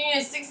European Union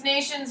is 6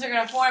 nations. They're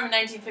going to form in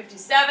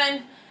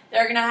 1957.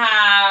 They're going to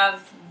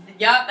have,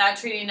 that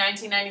treaty in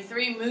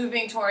 1993,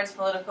 moving towards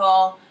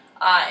political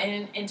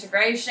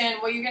integration.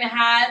 What you're going to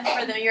have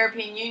for the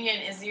European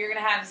Union is you're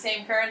going to have the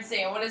same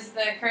currency. And what is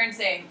the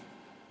currency?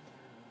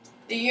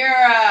 the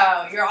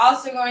euro. You're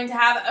also going to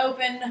have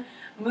open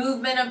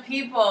movement of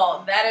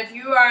people, that if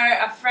you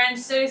are a French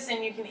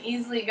citizen, you can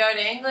easily go to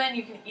England,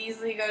 you can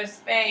easily go to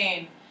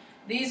Spain.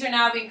 These are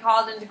now being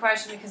called into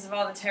question because of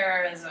all the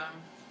terrorism.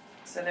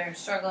 So they're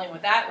struggling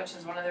with that, which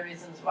is one of the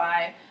reasons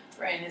why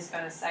Britain is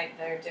going to cite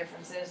their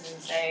differences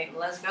and say,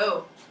 let's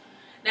go.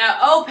 Now,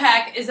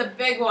 OPEC is a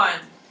big one.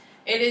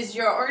 It is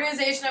your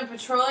Organization of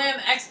Petroleum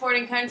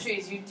Exporting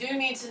Countries. You do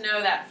need to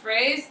know that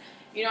phrase.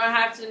 You don't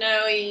have to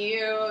know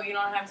EU. You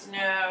don't have to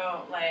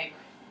know, like,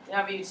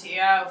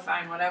 WTO,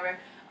 fine, whatever.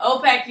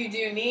 OPEC you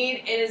do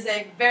need. It is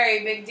a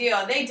very big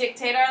deal. They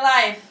dictate our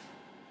life.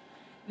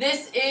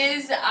 This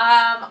is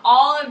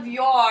all of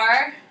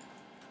your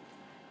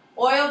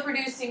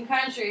oil-producing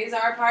countries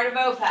are part of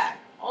OPEC.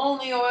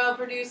 Only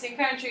oil-producing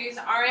countries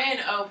are in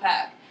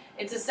OPEC.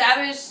 It's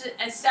established in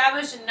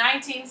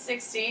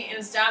 1960 and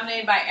is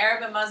dominated by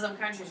Arab and Muslim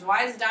countries.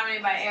 Why is it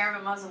dominated by Arab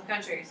and Muslim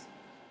countries?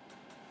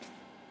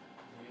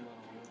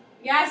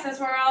 Yes, that's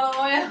where all the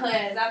oil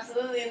is.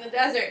 Absolutely, in the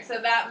desert. So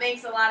that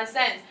makes a lot of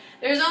sense.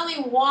 There's only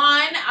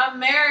one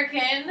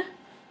American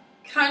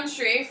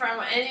country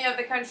from any of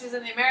the countries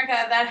in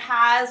America that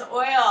has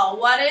oil.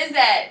 What is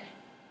it?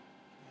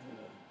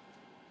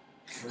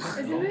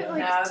 Isn't it like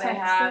No, Texas? they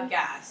have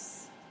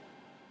gas.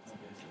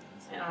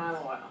 They don't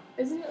have oil.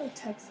 Isn't it like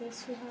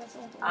Texas who has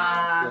all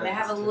the oil? They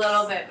have a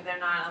little bit, but they're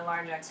not a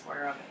large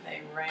exporter of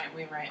it.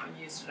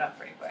 We used it up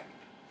pretty quick.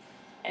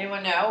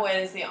 Anyone know what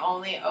is the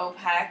only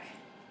OPEC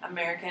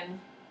American?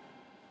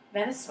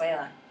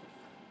 Venezuela.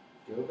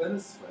 Go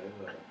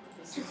Venezuela.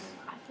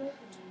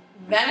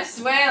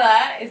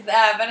 Venezuela is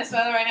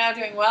Venezuela right now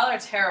doing well or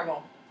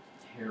terrible?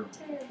 Terrible.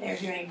 They're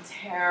doing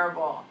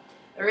terrible.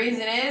 The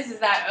reason is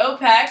that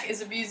OPEC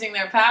is abusing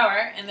their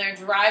power and they're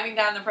driving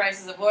down the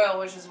prices of oil,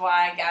 which is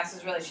why gas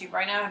is really cheap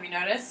right now. Have you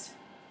noticed?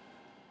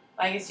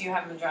 I guess you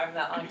haven't been driving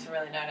that long to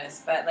really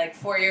notice, but like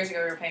 4 years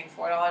ago we were paying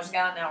 $4 a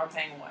gallon. Now we're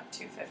paying what,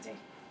 $2.50.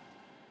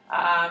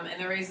 And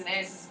the reason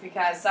is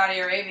because Saudi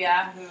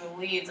Arabia, who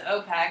leads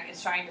OPEC,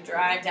 is trying to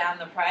drive down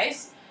the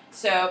price.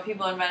 So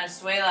people in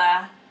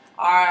Venezuela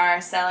are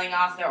selling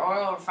off their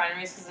oil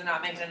refineries because they're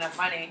not making enough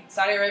money.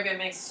 Saudi Arabia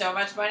makes so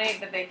much money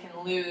that they can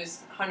lose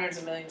hundreds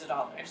of millions of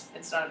dollars.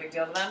 It's not a big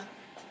deal to them.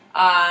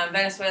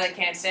 Venezuela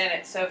can't stand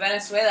it. So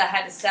Venezuela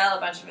had to sell a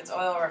bunch of its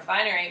oil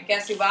refinery.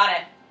 Guess who bought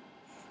it?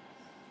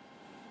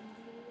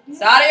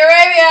 Saudi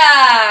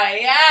Arabia!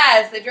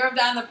 Yes! They drove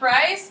down the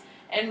price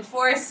and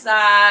forced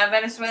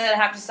Venezuela to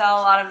have to sell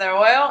a lot of their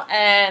oil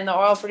and the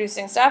oil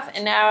producing stuff.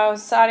 And now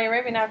Saudi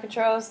Arabia now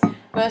controls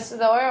most of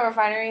the oil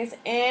refineries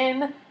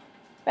in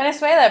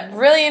Venezuela.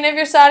 Brilliant if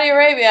you're Saudi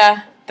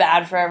Arabia.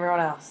 Bad for everyone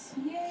else.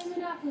 Yay,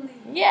 Monopoly!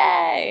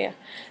 Yay!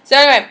 So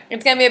anyway,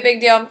 it's going to be a big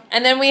deal.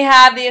 And then we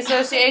have the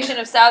Association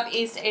of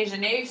Southeast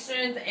Asian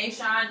Nations,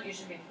 ASEAN. You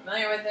should be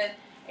familiar with it.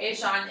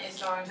 ASEAN is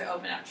going to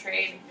open up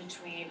trade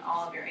between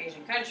all of your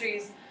Asian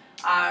countries,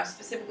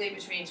 specifically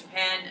between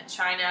Japan,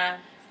 China,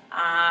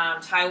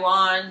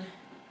 Taiwan,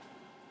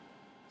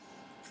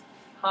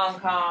 Hong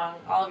Kong.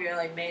 All of your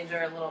like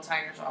major little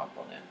tigers are all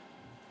pulled in.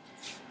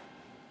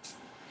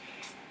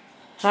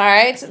 All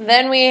right,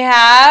 then we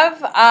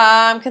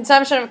have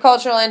consumption of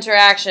cultural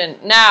interaction.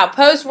 Now,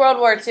 post-World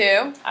War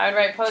II, I would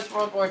write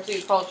post-World War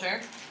II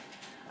culture.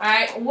 All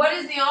right, what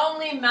is the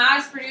only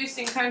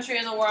mass-producing country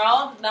in the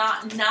world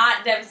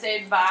not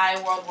devastated by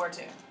World War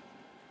II?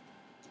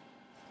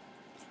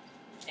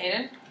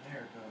 Aiden?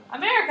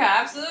 America,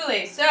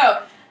 absolutely.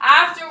 So,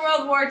 after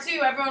World War II,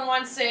 everyone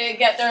wants to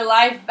get their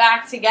life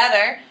back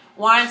together,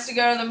 wants to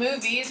go to the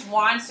movies,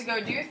 wants to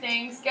go do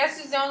things. Guess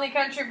who's the only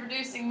country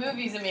producing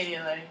movies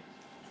immediately?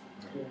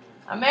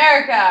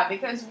 America,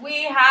 because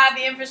we have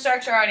the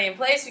infrastructure already in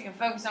place, we can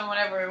focus on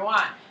whatever we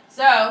want.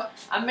 So,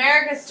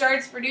 America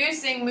starts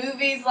producing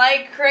movies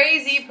like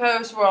crazy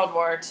post-World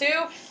War II.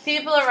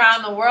 People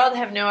around the world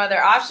have no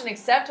other option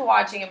except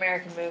watching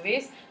American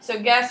movies.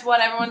 So guess what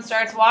everyone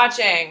starts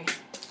watching?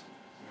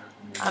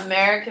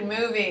 American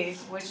movies,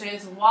 which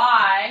is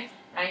why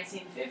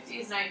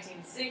 1950s,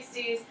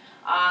 1960s,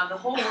 the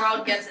whole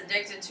world gets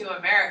addicted to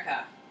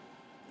America.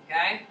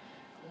 Okay?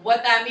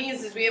 What that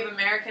means is we have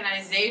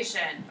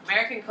Americanization.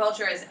 American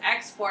culture is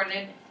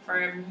exported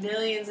for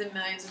millions and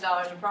millions of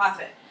dollars in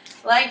profit.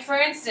 Like, for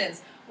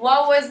instance,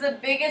 what was the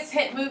biggest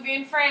hit movie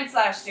in France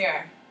last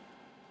year?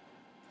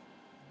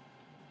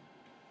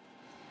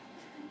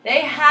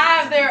 They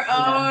have their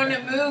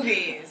own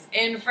movies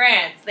in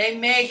France. They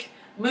make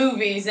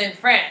movies in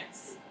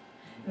France.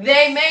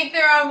 They make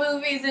their own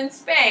movies in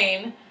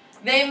Spain.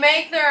 They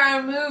make their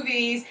own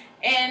movies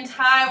in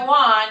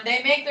Taiwan.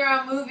 They make their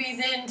own movies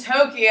in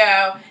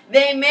Tokyo.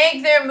 They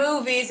make their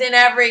movies in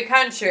every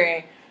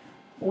country.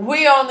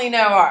 We only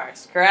know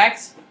ours,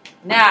 correct?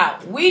 Now,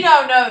 we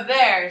don't know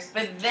theirs,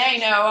 but they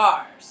know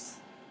ours.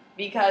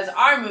 Because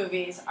our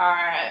movies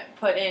are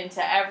put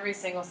into every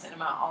single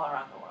cinema all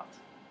around the world.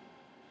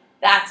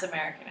 That's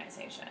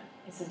Americanization.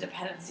 It's the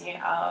dependency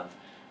of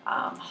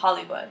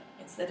Hollywood.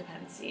 It's the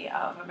dependency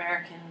of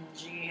American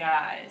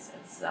GIs.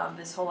 It's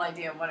this whole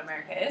idea of what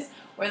America is.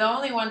 We're the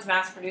only ones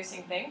mass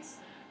producing things.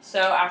 So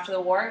after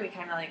the war, we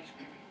kind of like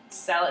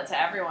sell it to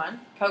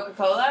everyone.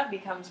 Coca-Cola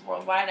becomes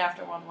worldwide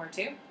after World War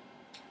II.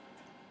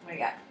 What do you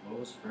got? What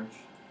was French?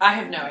 I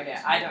have no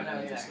idea. I don't know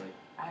either. Just like,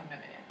 I have no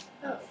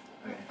idea.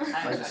 okay.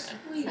 I I don't just, know.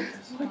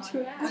 What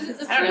you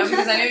ask? I don't know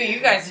because I knew you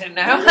guys didn't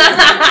know. Was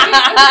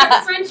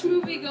it a French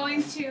movie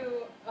going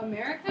to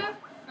America,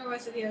 or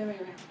was it the other way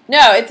around?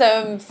 No, it's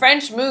a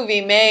French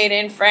movie made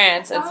in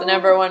France. It's the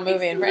 #1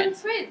 movie in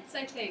It's France. The Little Prince,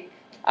 I think.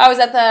 Oh, is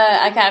that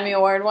the Academy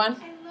Award one?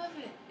 I love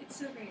it. It's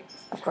so great.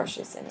 Of course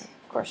she's seen it.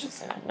 Of course she's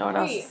seen it. No one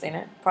else Wait. has seen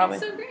it. Probably.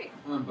 It's so great.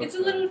 but It's a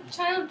little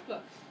child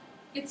book.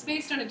 It's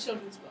based on a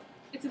children's book.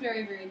 It's a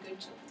very, very good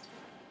children's book.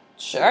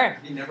 Sure.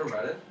 You never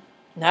read it?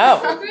 No.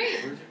 So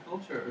great. Where's your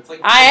culture? It's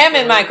like I am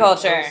in my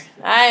culture.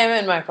 I am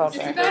in my It's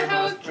culture. about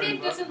how a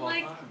kid doesn't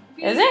like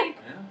being Is it?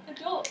 Yeah,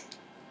 adult.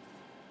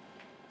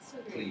 So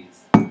great.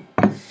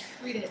 please.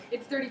 Read it.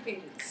 It's 30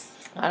 pages.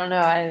 I don't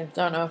know. I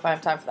don't know if I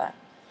have time for that.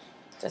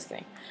 Just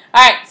kidding.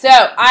 All right. So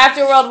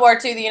after World War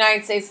II, the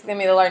United States is going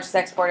to be the largest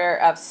exporter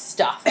of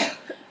stuff.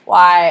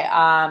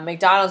 Why?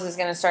 McDonald's is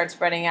going to start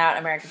spreading out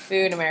American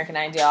food, American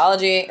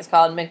ideology. It's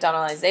called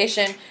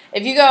McDonaldization.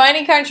 If you go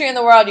any country in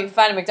the world, you can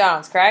find a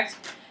McDonald's, correct?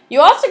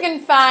 You also can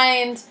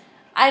find,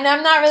 and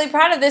I'm not really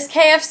proud of this,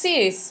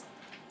 KFCs.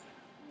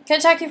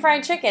 Kentucky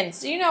Fried Chickens.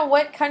 Do you know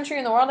what country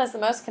in the world has the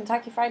most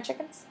Kentucky Fried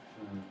Chickens?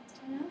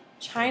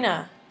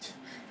 China.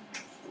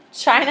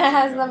 China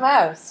has the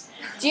most.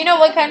 Do you know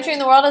what country in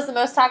the world has the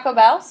most Taco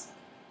Bells?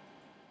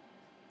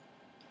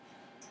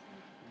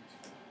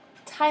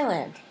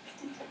 Thailand.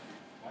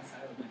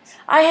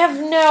 I have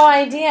no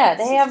idea.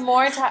 They have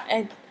more it's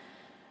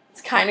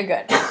kind of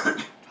good.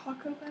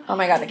 Taco Bell? Oh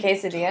my god, the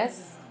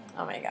quesadillas.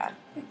 Oh my god.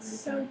 It's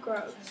so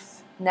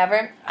gross.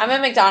 Never. I'm a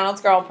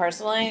McDonald's girl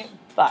personally,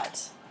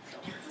 but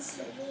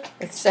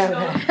it's so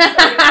good.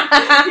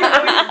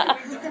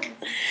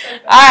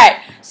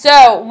 Alright,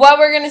 so what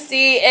we're going to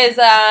see is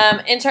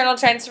internal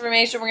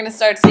transformation. We're going to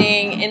start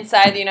seeing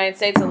inside the United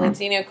States. The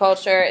Latino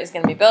culture is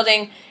going to be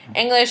building.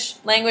 English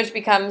language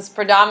becomes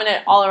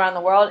predominant all around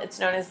the world. It's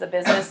known as the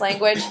business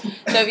language.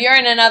 So if you're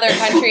in another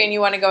country and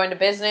you want to go into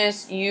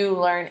business, you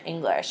learn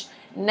English.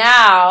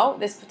 Now,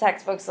 this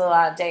textbook's a little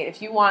out of date.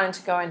 If you wanted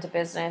to go into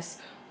business,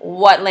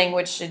 what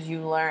language should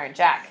you learn?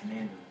 Jack?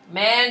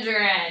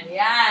 Mandarin,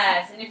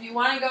 yes. And if you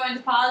want to go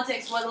into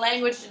politics, what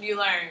language should you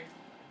learn?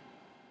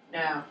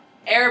 No.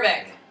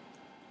 Arabic.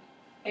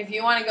 If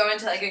you want to go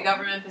into like a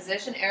government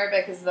position,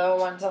 Arabic is the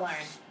one to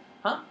learn.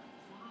 Huh?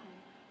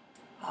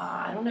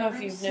 I don't know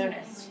if you've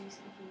noticed.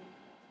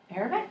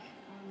 Arabic?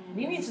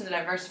 You need to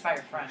diversify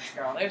your French,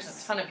 girl. There's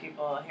a ton of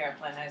people here at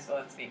Plain High School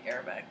that speak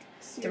Arabic.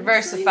 Seriously?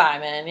 Diversify,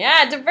 man.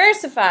 Yeah,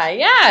 diversify.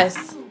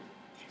 Yes.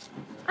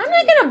 I'm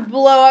not going to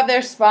blow up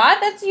their spot.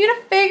 That's you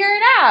to figure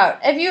it out.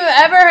 If you've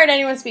ever heard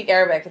anyone speak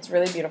Arabic, it's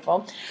really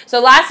beautiful.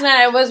 So last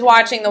night I was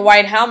watching The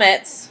White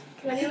Helmets.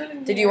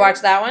 Did you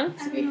watch that one?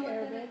 Speak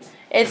Arabic.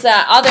 It's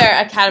another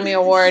Academy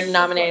Award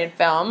nominated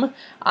film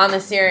on the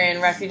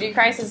Syrian refugee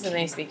crisis, and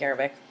they speak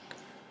Arabic.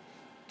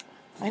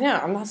 I know.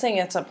 I'm not saying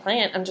it's a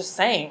plant. I'm just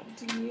saying.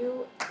 Do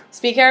you?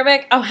 Speak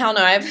Arabic? Oh, hell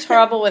no. I have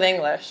trouble with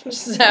English.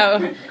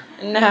 So,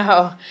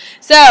 no.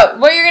 So,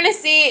 what you're going to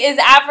see is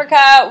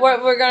Africa.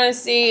 What we're going to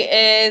see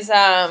is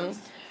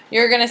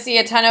you're going to see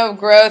a ton of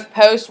growth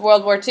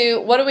post-World War II.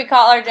 What do we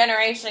call our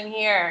generation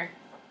here?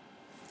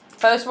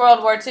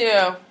 Post-World War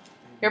II.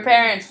 Your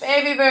parents.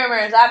 Baby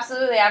boomers.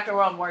 Absolutely. After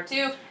World War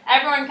II.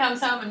 Everyone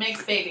comes home and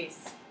makes babies.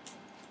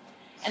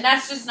 And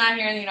that's just not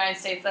here in the United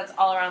States. That's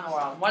all around the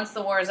world. Once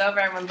the war is over,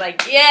 everyone's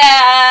like,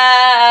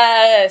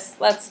 yes,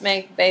 let's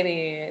make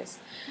babies.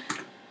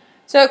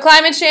 So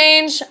climate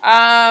change,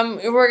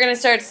 we're going to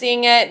start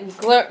seeing it.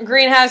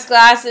 Greenhouse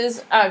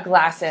glasses.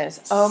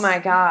 Oh, my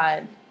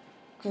God.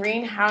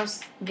 Greenhouse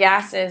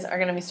gases are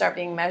going to start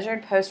being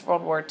measured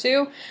post-World War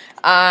II.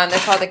 They're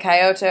called the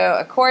Kyoto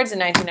Accords in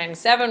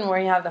 1997, where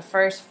you have the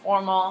first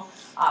formal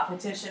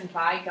petition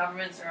by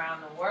governments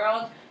around the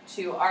world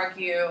to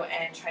argue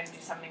and try to do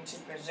something to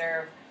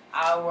preserve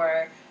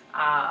our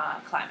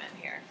climate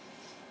here.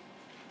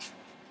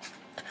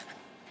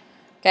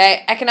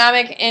 Okay,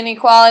 economic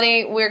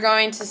inequality. We're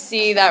going to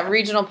see that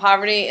regional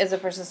poverty is a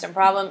persistent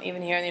problem,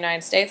 even here in the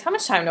United States. How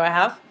much time do I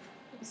have?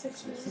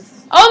 6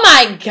 minutes. Oh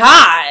my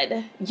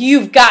God!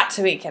 You've got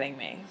to be kidding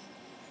me.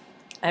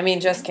 I mean,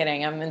 just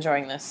kidding. I'm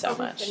enjoying this so Are we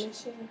much.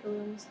 finishing? Like, are we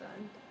almost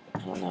done? I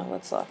don't know.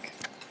 Let's look.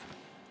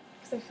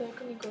 Because I feel like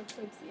when we go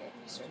towards the end,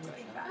 you start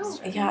going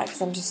faster. Yeah, because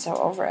I'm just so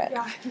over it.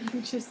 Yeah,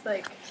 you just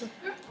like.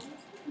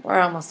 We're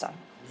almost done.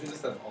 We should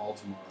just have all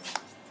tomorrow.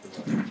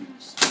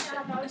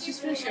 Let's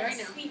just finish it right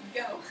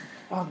now.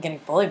 Oh, I'm getting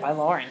bullied by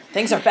Lauren.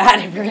 Things are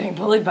bad if you're getting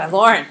bullied by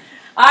Lauren.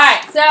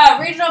 Alright, so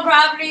regional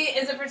poverty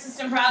is a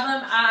persistent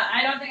problem.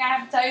 I don't think I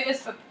have to tell you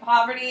this, but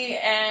poverty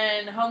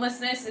and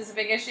homelessness is a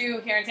big issue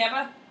here in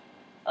Tampa.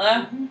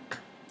 Hello?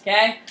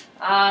 Okay.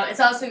 It's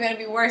also going to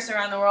be worse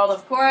around the world,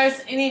 of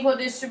course. Unequal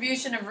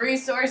distribution of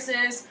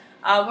resources.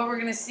 What we're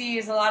going to see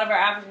is a lot of our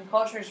African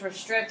cultures were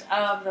stripped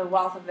of the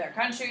wealth of their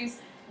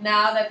countries.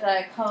 Now that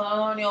the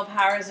colonial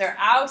powers are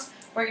out,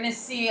 we're going to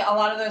see a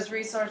lot of those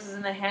resources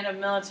in the hand of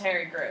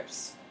military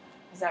groups.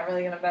 Is that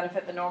really going to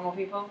benefit the normal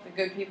people, the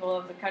good people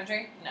of the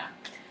country? No.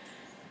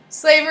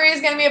 Slavery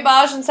is going to be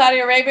abolished in Saudi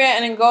Arabia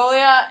and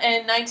Angola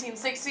in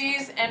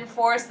 1960s.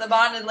 Enforced, the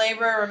bonded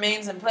labor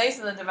remains in place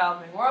in the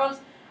developing world.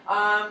 2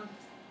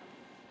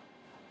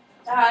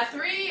 or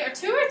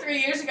 3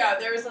 years ago,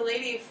 there was a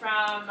lady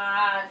from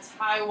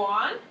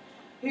Taiwan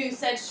who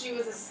said she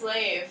was a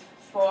slave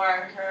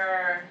for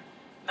her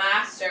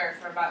master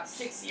for about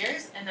 6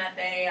 years, and that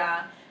they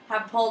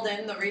have pulled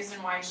in. The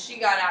reason why she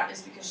got out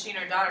is because she and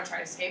her daughter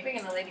tried escaping,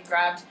 and the lady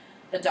grabbed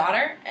the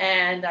daughter,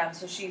 and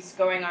so she's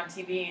going on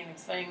TV and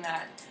explaining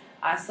that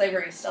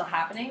slavery is still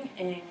happening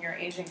in your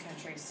Asian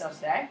countries still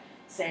today,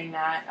 saying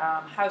that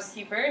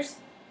housekeepers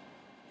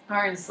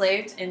are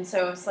enslaved, and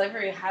so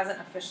slavery hasn't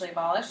officially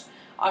abolished.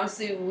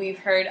 Obviously, we've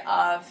heard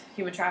of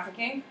human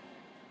trafficking.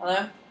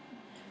 Hello?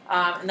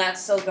 And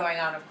that's still going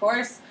on, of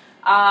course.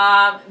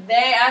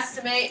 They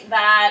estimate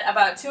that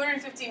about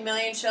 250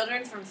 million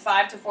children from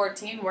 5 to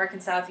 14 work in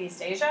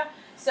Southeast Asia.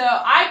 So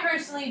I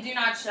personally do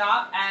not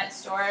shop at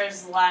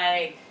stores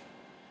like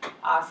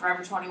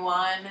Forever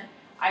 21.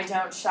 I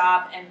don't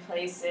shop in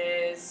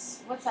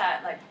places, what's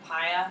that, like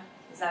Papaya?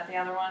 Is that the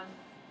other one?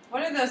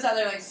 What are those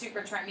other like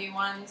super trendy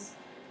ones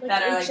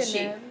that are like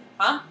cheap?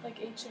 Huh? Like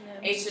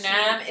H&M.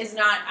 H&M is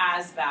not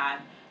as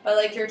bad. But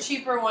like your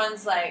cheaper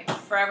ones like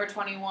Forever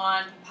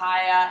 21,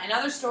 Papaya, and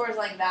other stores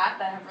like that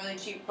that have really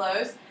cheap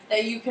clothes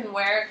that you can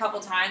wear a couple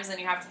times and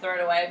you have to throw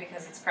it away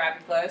because it's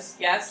crappy clothes.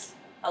 Yes?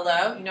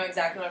 Hello? You know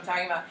exactly what I'm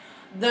talking about.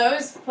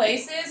 Those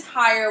places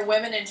hire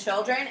women and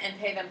children and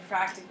pay them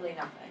practically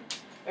nothing.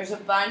 There's a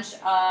bunch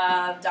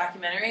of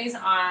documentaries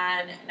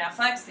on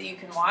Netflix that you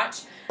can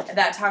watch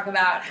that talk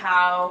about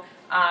how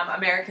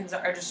Americans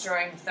are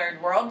destroying the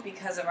third world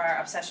because of our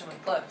obsession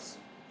with clothes.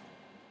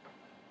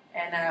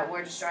 And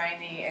we're destroying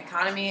the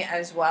economy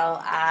as well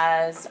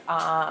as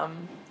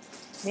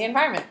the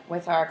environment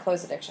with our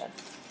clothes addiction.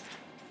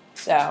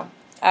 So,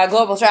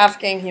 global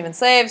trafficking, human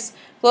slaves,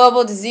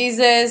 global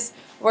diseases.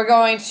 We're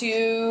going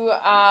to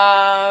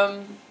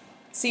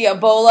see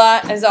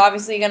Ebola is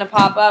obviously going to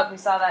pop up. We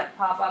saw that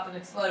pop up and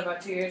explode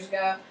about 2 years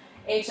ago.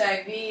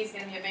 HIV is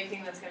going to be a big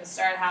thing that's going to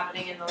start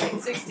happening in the late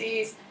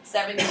 60s.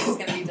 70s is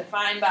going to be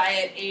defined by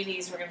it.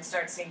 80s, we're going to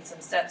start seeing some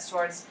steps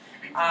towards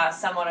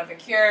somewhat of a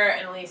cure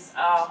and at least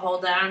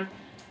hold down.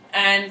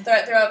 And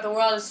throughout the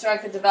world, to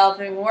struck the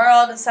developing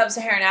world.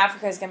 Sub-Saharan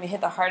Africa is going to be hit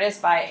the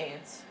hardest by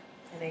AIDS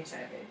and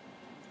HIV.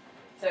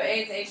 So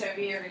AIDS, HIV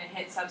are going to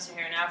hit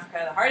Sub-Saharan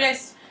Africa the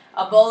hardest.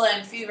 Ebola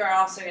and fever are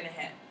also going to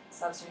hit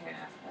Sub-Saharan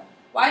Africa.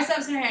 Why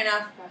Sub-Saharan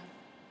Africa?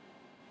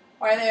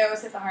 Why are they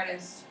always hit the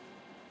hardest?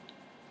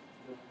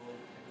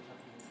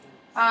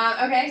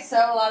 Okay, so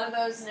a lot of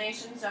those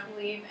nations don't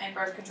believe in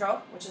birth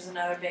control, which is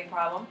another big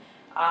problem.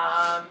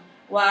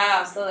 What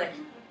else, Lily?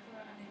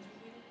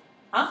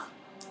 Huh?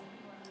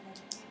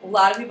 A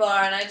lot of people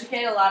are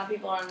uneducated. A lot of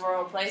people are in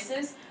rural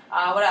places.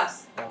 What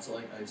else? Also,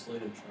 like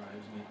isolated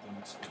tribes make them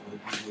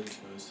easily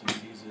exposed to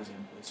diseases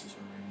and places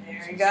where rain.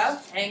 There you go.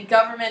 And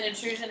government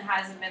intrusion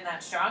hasn't been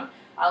that strong.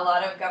 A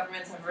lot of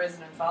governments have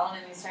risen and fallen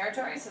in these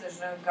territories, so there's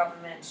no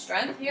government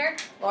strength here.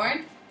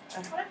 Lauren?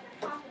 What if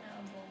they're talking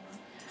about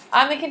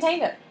Ebola? They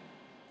contained it.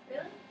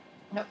 Really?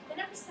 Nope. They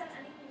never said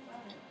anything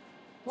about it.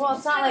 Well,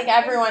 it's not like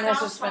everyone has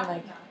just been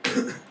like...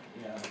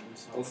 Yeah,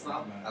 Well, it's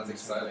not as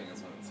exciting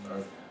as when it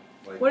started.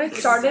 Like, When it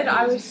started,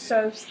 I was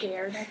so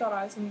scared. I thought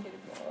I was going to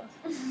get Ebola.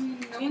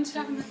 No one's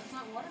talking about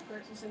hot water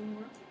crisis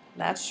anymore.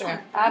 That's true.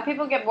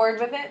 People get bored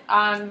with it,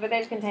 but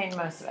they've contained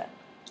most of it.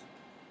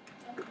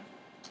 Okay.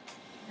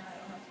 Now I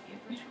don't have to get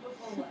rid of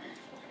Ebola.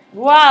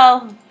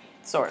 Well,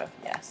 sort of,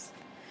 yes.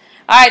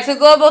 All right, so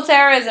global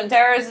terrorism.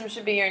 Terrorism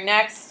should be your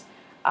next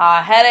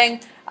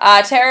heading.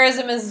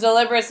 Terrorism is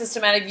deliberate,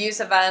 systematic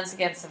use of violence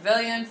against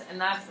civilians, and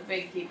that's the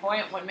big key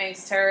point. What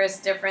makes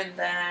terrorists different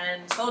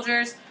than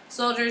soldiers?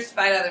 Soldiers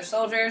fight other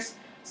soldiers.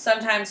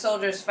 Sometimes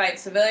soldiers fight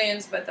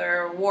civilians, but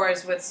there are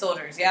wars with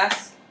soldiers,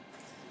 yes?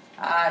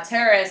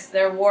 Terrorists,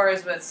 their war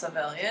is with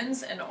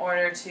civilians in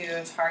order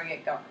to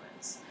target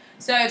governments.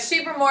 So it's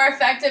cheaper, more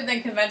effective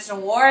than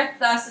conventional war,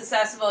 thus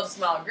accessible to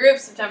smaller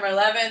groups. September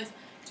 11th,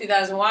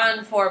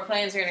 2001, 4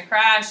 planes are going to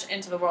crash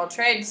into the World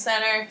Trade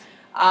Center.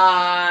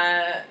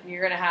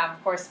 You're going to have,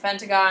 of course, the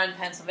Pentagon,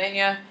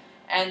 Pennsylvania,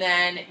 and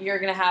then you're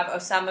going to have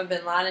Osama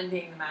bin Laden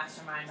being the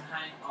mastermind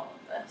behind all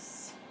of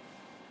this.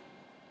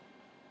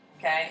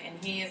 Okay,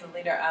 and he is the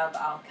leader of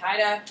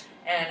Al-Qaeda,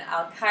 and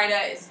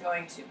Al-Qaeda is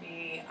going to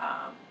be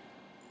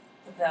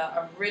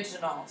the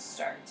original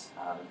start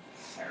of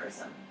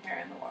terrorism here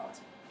in the world.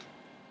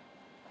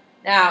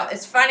 Now,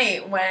 it's funny,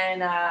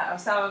 when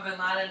Osama bin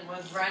Laden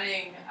was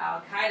running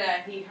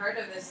Al-Qaeda, he heard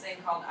of this thing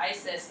called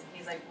ISIS, and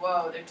he's like,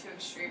 whoa, they're too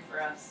extreme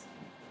for us.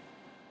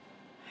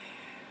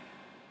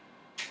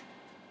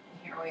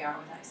 And here we are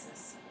with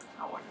ISIS.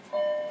 How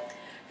wonderful.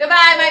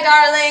 Goodbye, my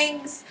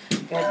darlings.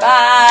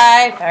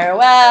 Goodbye.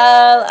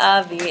 Farewell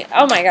of the...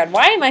 Oh, my God.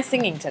 Why am I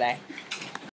singing today?